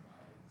them to come.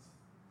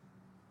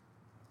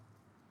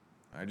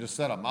 I just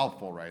said a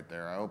mouthful right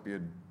there. I hope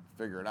you'd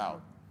figure it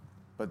out.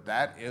 But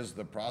that is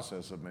the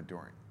process of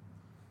maturing.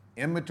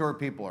 Immature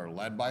people are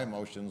led by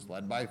emotions,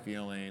 led by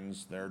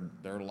feelings.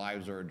 Their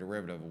lives are a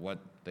derivative of what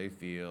they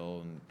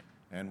feel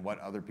and what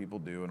other people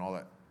do and all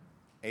that.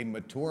 A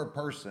mature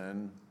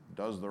person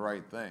does the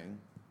right thing,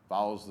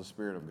 follows the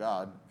Spirit of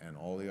God, and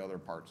all the other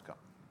parts come.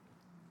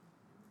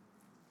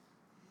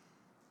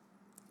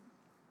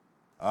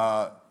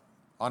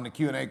 On the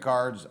Q&A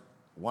cards,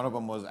 one of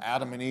them was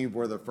Adam and Eve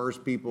were the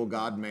first people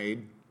God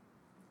made.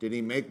 Did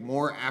he make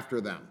more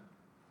after them?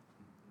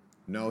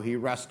 No, he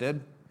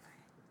rested.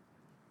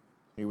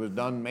 He was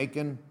done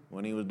making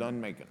when he was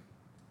done making.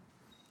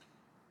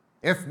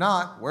 If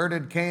not, where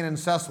did Cain and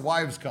Seth's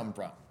wives come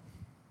from?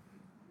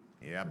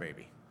 Yeah,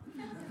 baby.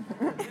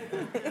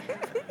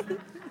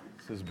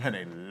 This has been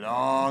a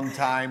long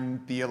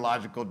time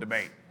theological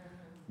debate.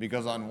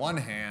 Because on one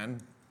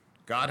hand,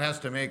 God has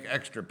to make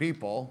extra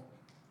people,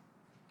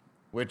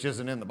 which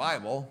isn't in the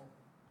Bible.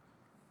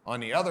 On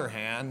the other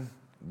hand,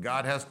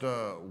 God has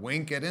to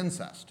wink at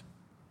incest.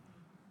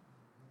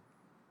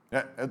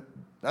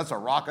 That's a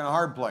rock and a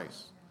hard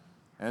place.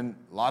 And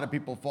a lot of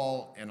people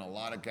fall in a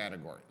lot of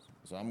categories.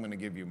 So I'm going to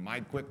give you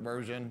my quick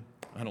version.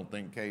 I don't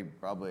think Kay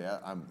probably,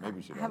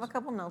 maybe she does. I have a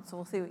couple notes, so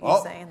we'll see what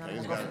you say. And then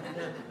Kay's we'll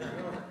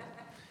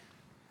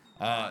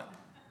got it.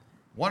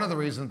 One of the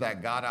reasons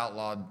that God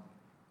outlawed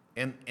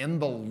in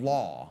the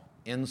law,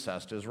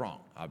 incest is wrong,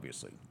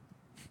 obviously.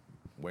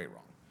 Way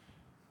wrong.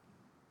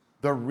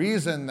 The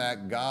reason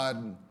that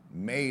God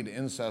made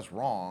incest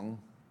wrong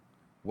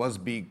was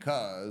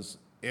because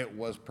it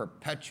was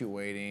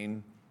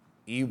perpetuating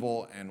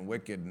evil and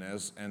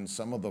wickedness and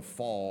some of the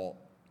fall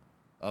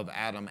of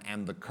Adam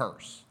and the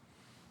curse.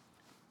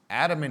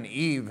 Adam and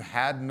Eve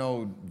had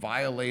no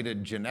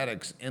violated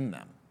genetics in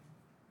them.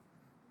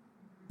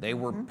 They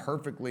were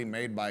perfectly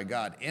made by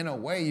God. In a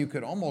way, you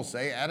could almost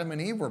say Adam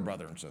and Eve were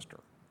brother and sister.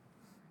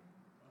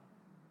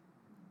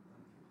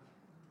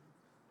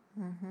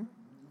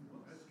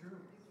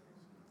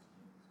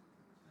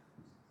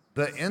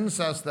 The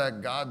incest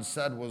that God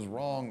said was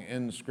wrong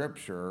in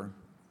Scripture,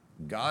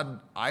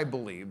 I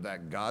believe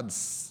that God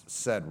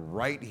said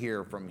right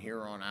here, from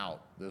here on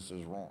out, this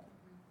is wrong.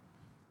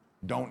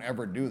 Don't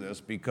ever do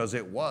this, because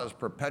it was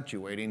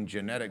perpetuating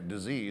genetic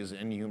disease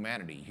in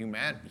humanity.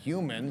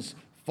 Humans,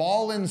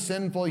 fallen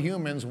sinful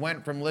humans,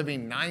 went from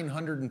living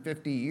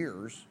 950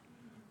 years.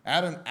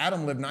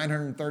 Adam lived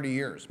 930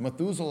 years.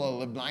 Methuselah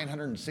lived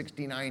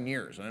 969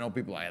 years. And I know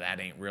people are like, that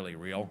ain't really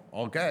real.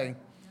 Okay.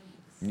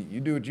 You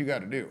do what you got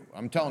to do.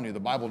 I'm telling you, the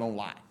Bible don't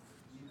lie.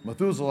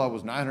 Methuselah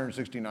was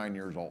 969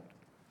 years old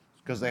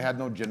because they had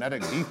no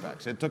genetic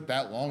defects. It took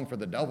that long for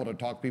the devil to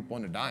talk people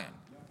into dying.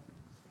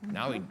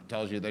 Now he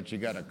tells you that you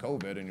got a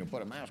COVID and you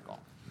put a mask on.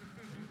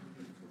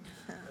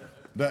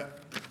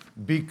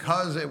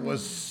 Because it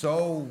was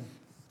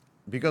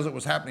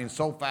happening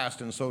so fast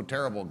and so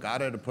terrible,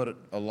 God had to put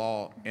a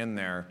law in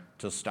there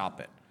to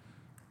stop it.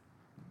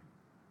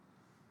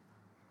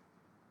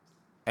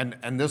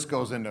 And this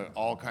goes into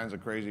all kinds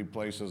of crazy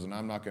places, and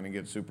I'm not going to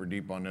get super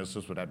deep on this.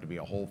 This would have to be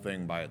a whole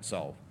thing by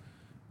itself.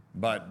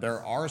 But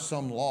there are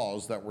some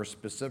laws that were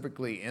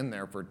specifically in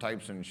there for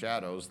types and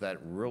shadows that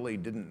really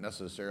didn't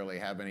necessarily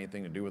have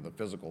anything to do with a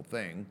physical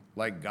thing.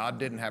 Like God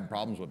didn't have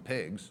problems with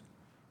pigs.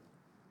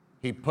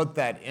 He put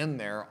that in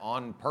there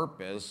on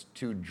purpose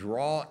to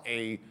draw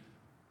a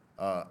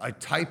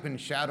type and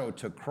shadow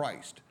to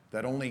Christ.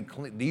 That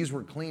these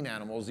were clean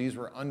animals, these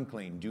were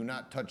unclean. Do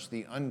not touch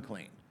the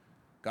unclean.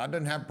 God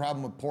doesn't have a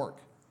problem with pork.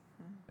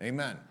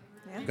 Amen.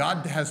 Yeah.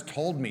 God has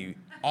told me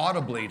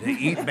audibly to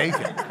eat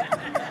bacon.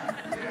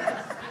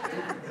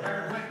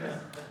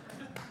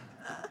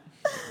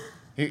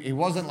 He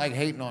wasn't like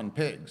hating on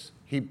pigs.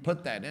 He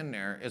put that in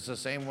there. It's the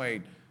same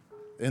way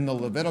in the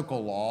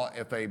Levitical law,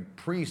 if a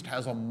priest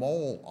has a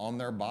mole on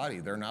their body,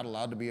 they're not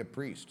allowed to be a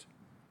priest.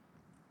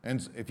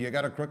 And if you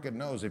got a crooked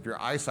nose, if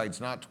your eyesight's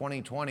not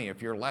 20/20,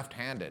 if you're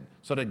left-handed.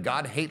 So did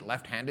God hate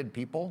left-handed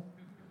people?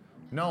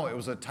 No, it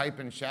was a type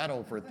and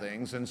shadow for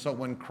things. And so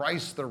when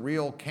Christ the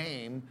real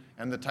came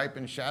and the type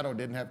and shadow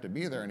didn't have to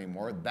be there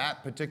anymore,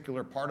 that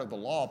particular part of the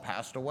law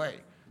passed away.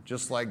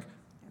 Just like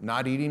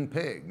not eating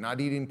pig,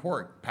 not eating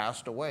pork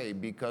passed away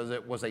because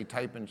it was a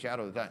type and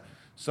shadow of that.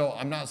 So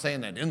I'm not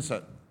saying that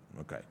incest,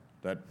 okay,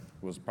 that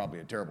was probably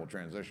a terrible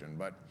transition,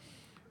 but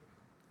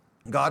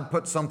God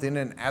put something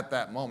in at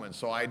that moment.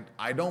 So I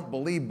don't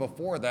believe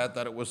before that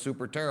it was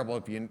super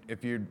terrible.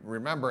 If you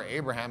remember,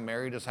 Abraham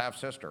married his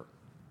half-sister.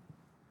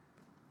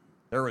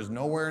 There is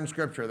nowhere in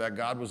Scripture that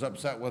God was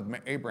upset with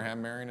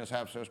Abraham marrying his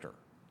half-sister.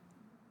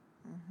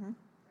 Mm-hmm.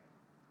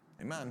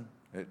 Amen.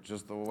 It's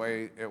just the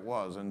way it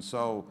was. And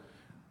so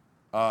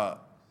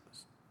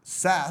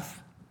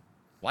Seth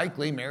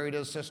likely married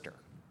his sister.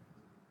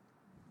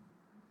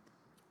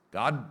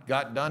 God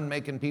got done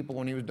making people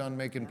when he was done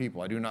making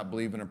people. I do not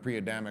believe in a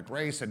pre-Adamic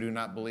race. I do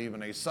not believe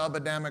in a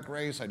sub-Adamic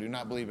race. I do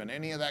not believe in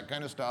any of that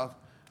kind of stuff.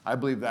 I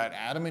believe that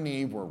Adam and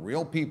Eve were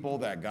real people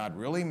that God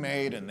really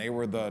made, and they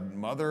were the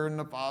mother and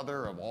the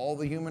father of all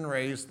the human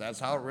race.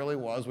 That's how it really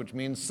was, which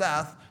means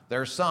Seth,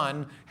 their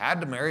son, had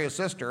to marry a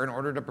sister in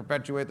order to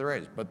perpetuate the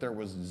race. But there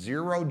was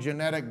zero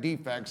genetic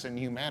defects in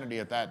humanity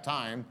at that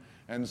time,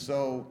 and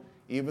so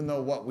even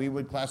though what we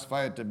would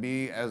classify it to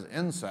be as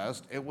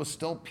incest, it was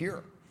still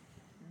pure.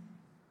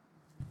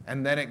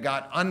 And then it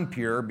got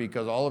unpure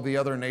because all of the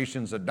other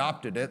nations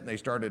adopted it and they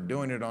started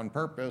doing it on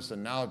purpose.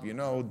 And now, if you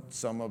know,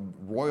 some of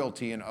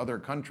royalty in other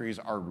countries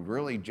are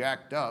really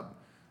jacked up,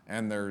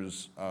 and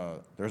there's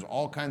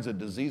all kinds of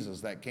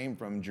diseases that came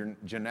from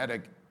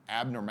genetic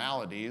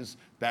abnormalities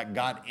that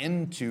got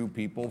into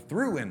people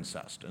through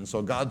incest. And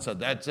so God said,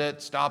 that's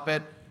it, stop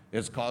it.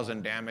 It's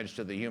causing damage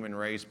to the human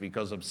race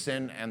because of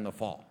sin and the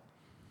fall.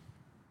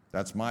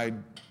 That's my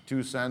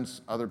 2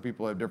 cents. Other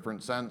people have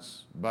different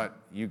cents, but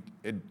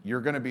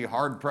you're going to be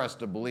hard-pressed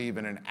to believe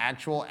in an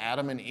actual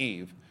Adam and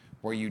Eve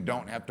where you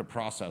don't have to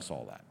process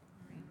all that.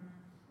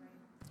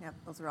 Yep,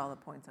 those are all the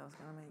points I was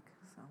going to make.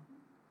 So.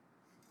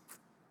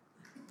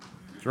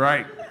 That's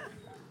right.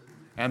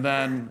 And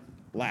then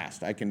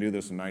last, I can do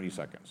this in 90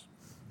 seconds.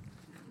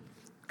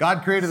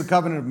 God created the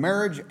covenant of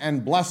marriage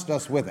and blessed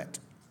us with it.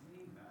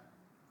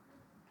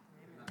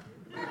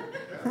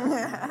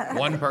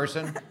 One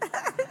person.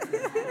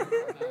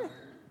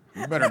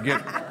 You better get.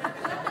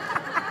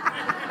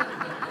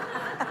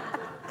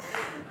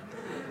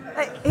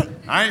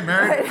 I ain't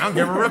married. I don't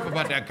give a rip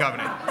about that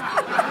covenant.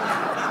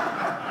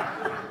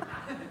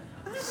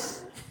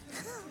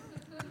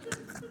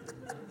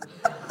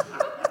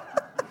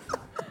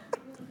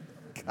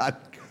 God,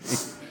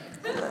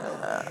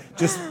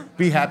 just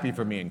be happy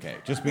for me and Kay.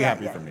 Just be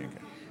happy for me and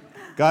Kay.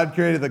 God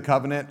created the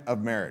covenant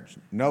of marriage.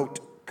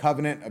 Note,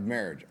 covenant of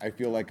marriage. I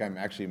feel like I'm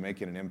actually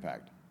making an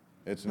impact.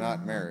 It's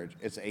not marriage.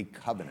 It's a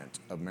covenant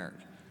of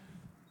marriage.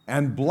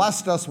 And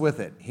blessed us with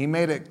it. He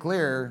made it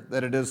clear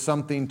that it is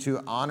something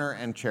to honor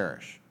and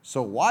cherish.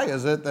 So why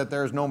is it that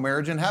there's no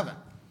marriage in heaven?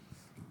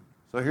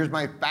 So here's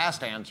my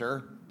fast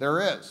answer.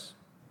 There is.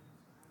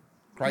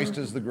 Christ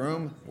is the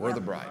groom, we're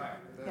the bride.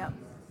 Yep.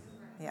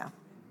 Yeah.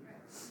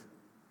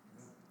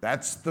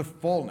 That's the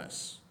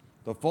fullness.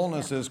 The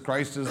fullness is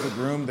Christ is the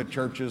groom, the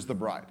church is the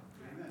bride.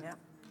 Yep.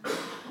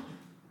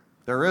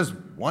 There is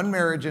one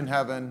marriage in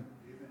heaven,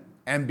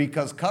 and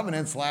because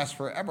covenants last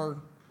forever,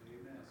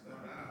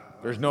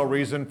 there's no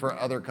reason for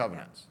other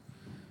covenants.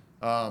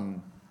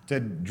 To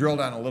drill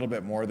down a little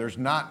bit more, there's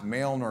not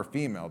male nor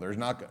female.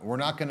 We're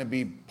not going to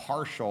be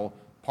partial.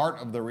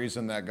 Part of the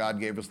reason that God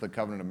gave us the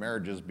covenant of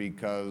marriage is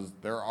because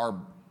there are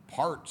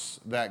parts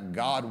that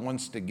God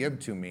wants to give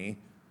to me,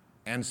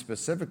 and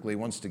specifically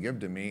wants to give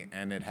to me,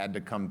 and it had to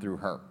come through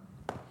her.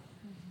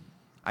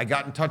 I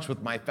got in touch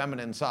with my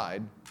feminine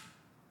side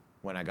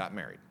when I got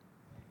married.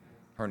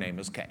 Her name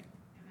is Kay.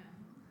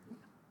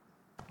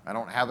 I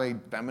don't have a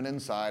feminine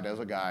side as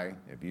a guy.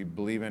 If you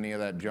believe any of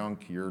that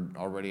junk, you're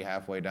already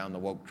halfway down the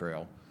woke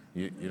trail.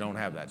 You don't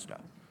have that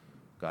stuff.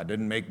 God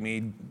didn't make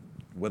me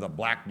with a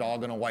black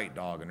dog and a white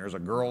dog, and there's a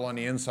girl on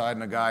the inside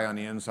and a guy on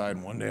the inside,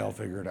 and one day I'll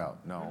figure it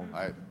out. No,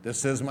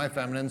 this is my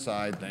feminine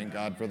side. Thank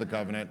God for the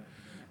covenant.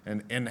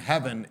 And in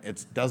heaven,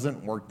 it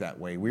doesn't work that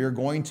way. We are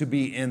going to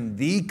be in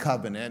the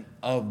covenant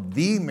of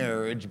the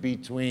marriage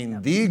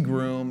between the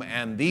groom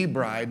and the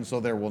bride, and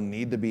so there will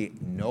need to be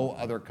no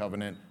other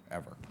covenant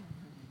ever.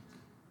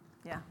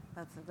 Yeah,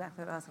 that's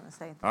exactly what I was going to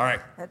say. All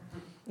right.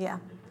 Yeah,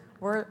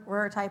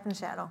 we're a type and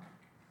shadow.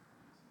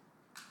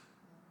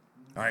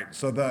 All right,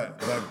 so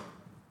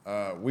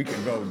we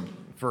could go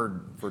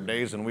for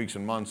days and weeks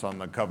and months on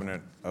the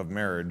covenant of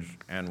marriage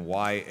and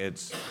why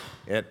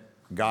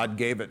God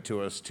gave it to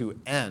us to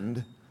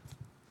end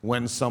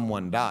when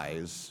someone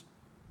dies.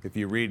 If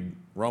you read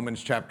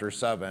Romans chapter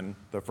 7,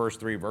 the first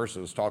 3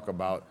 verses talk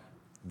about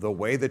the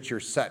way that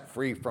you're set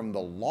free from the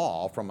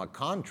law, from a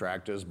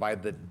contract, is by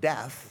the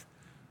death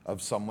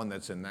of someone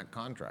that's in that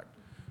contract.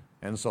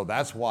 And so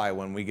that's why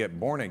when we get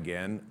born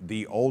again,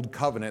 the old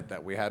covenant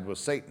that we had with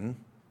Satan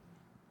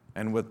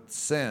and with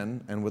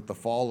sin and with the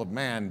fall of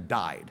man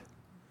died.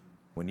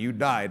 When you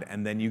died,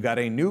 and then you got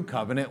a new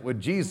covenant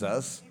with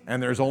Jesus, and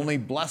there's only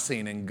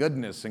blessing and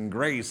goodness and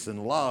grace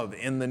and love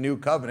in the new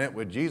covenant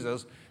with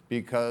Jesus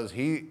because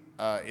he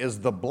is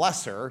the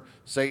blesser,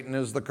 Satan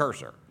is the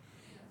curser.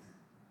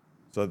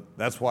 So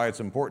that's why it's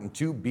important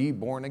to be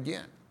born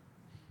again,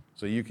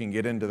 so you can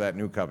get into that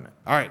new covenant.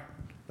 All right,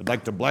 I'd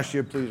like to bless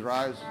you. Please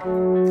rise.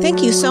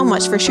 Thank you so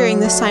much for sharing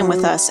this time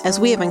with us as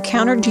we have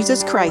encountered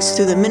Jesus Christ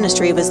through the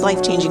ministry of his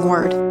life-changing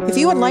word. If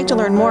you would like to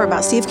learn more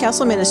about Steve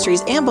Castle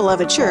Ministries and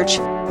Beloved Church,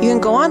 you can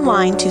go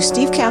online to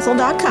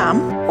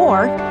stevecastle.com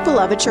or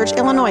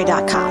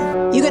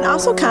belovedchurchillinois.com. You can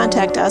also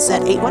contact us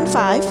at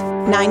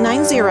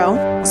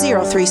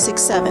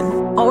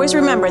 815-990-0367. Always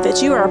remember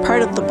that you are a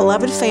part of the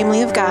beloved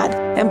family of God,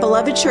 and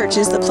Beloved Church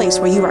is the place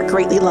where you are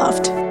greatly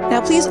loved.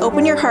 Now please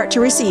open your heart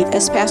to receive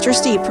as Pastor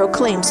Steve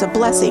proclaims the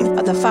blessing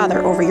of the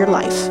Father over your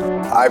life.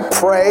 I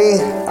pray,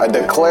 I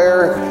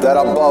declare that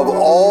above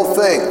all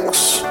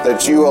things,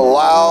 that you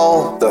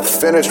allow the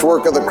finished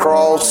work of the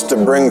cross to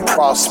bring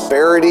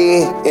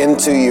prosperity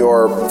into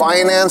your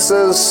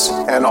finances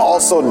and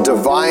also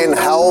divine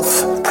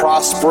health,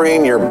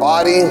 prospering your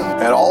body.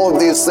 And all of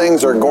these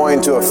things are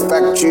going to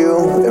affect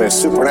you in a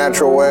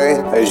supernatural way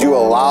as you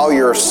allow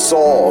your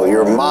soul,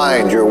 your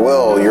mind, your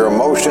will, your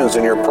emotions,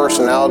 and your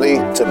personality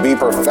to be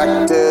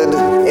perfected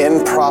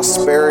in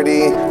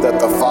prosperity that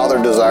the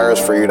Father desires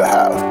for you to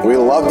have. We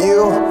love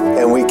you,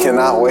 and we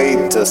cannot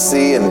wait to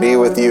see and be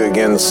with you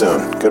again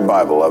soon.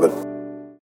 Goodbye, beloved.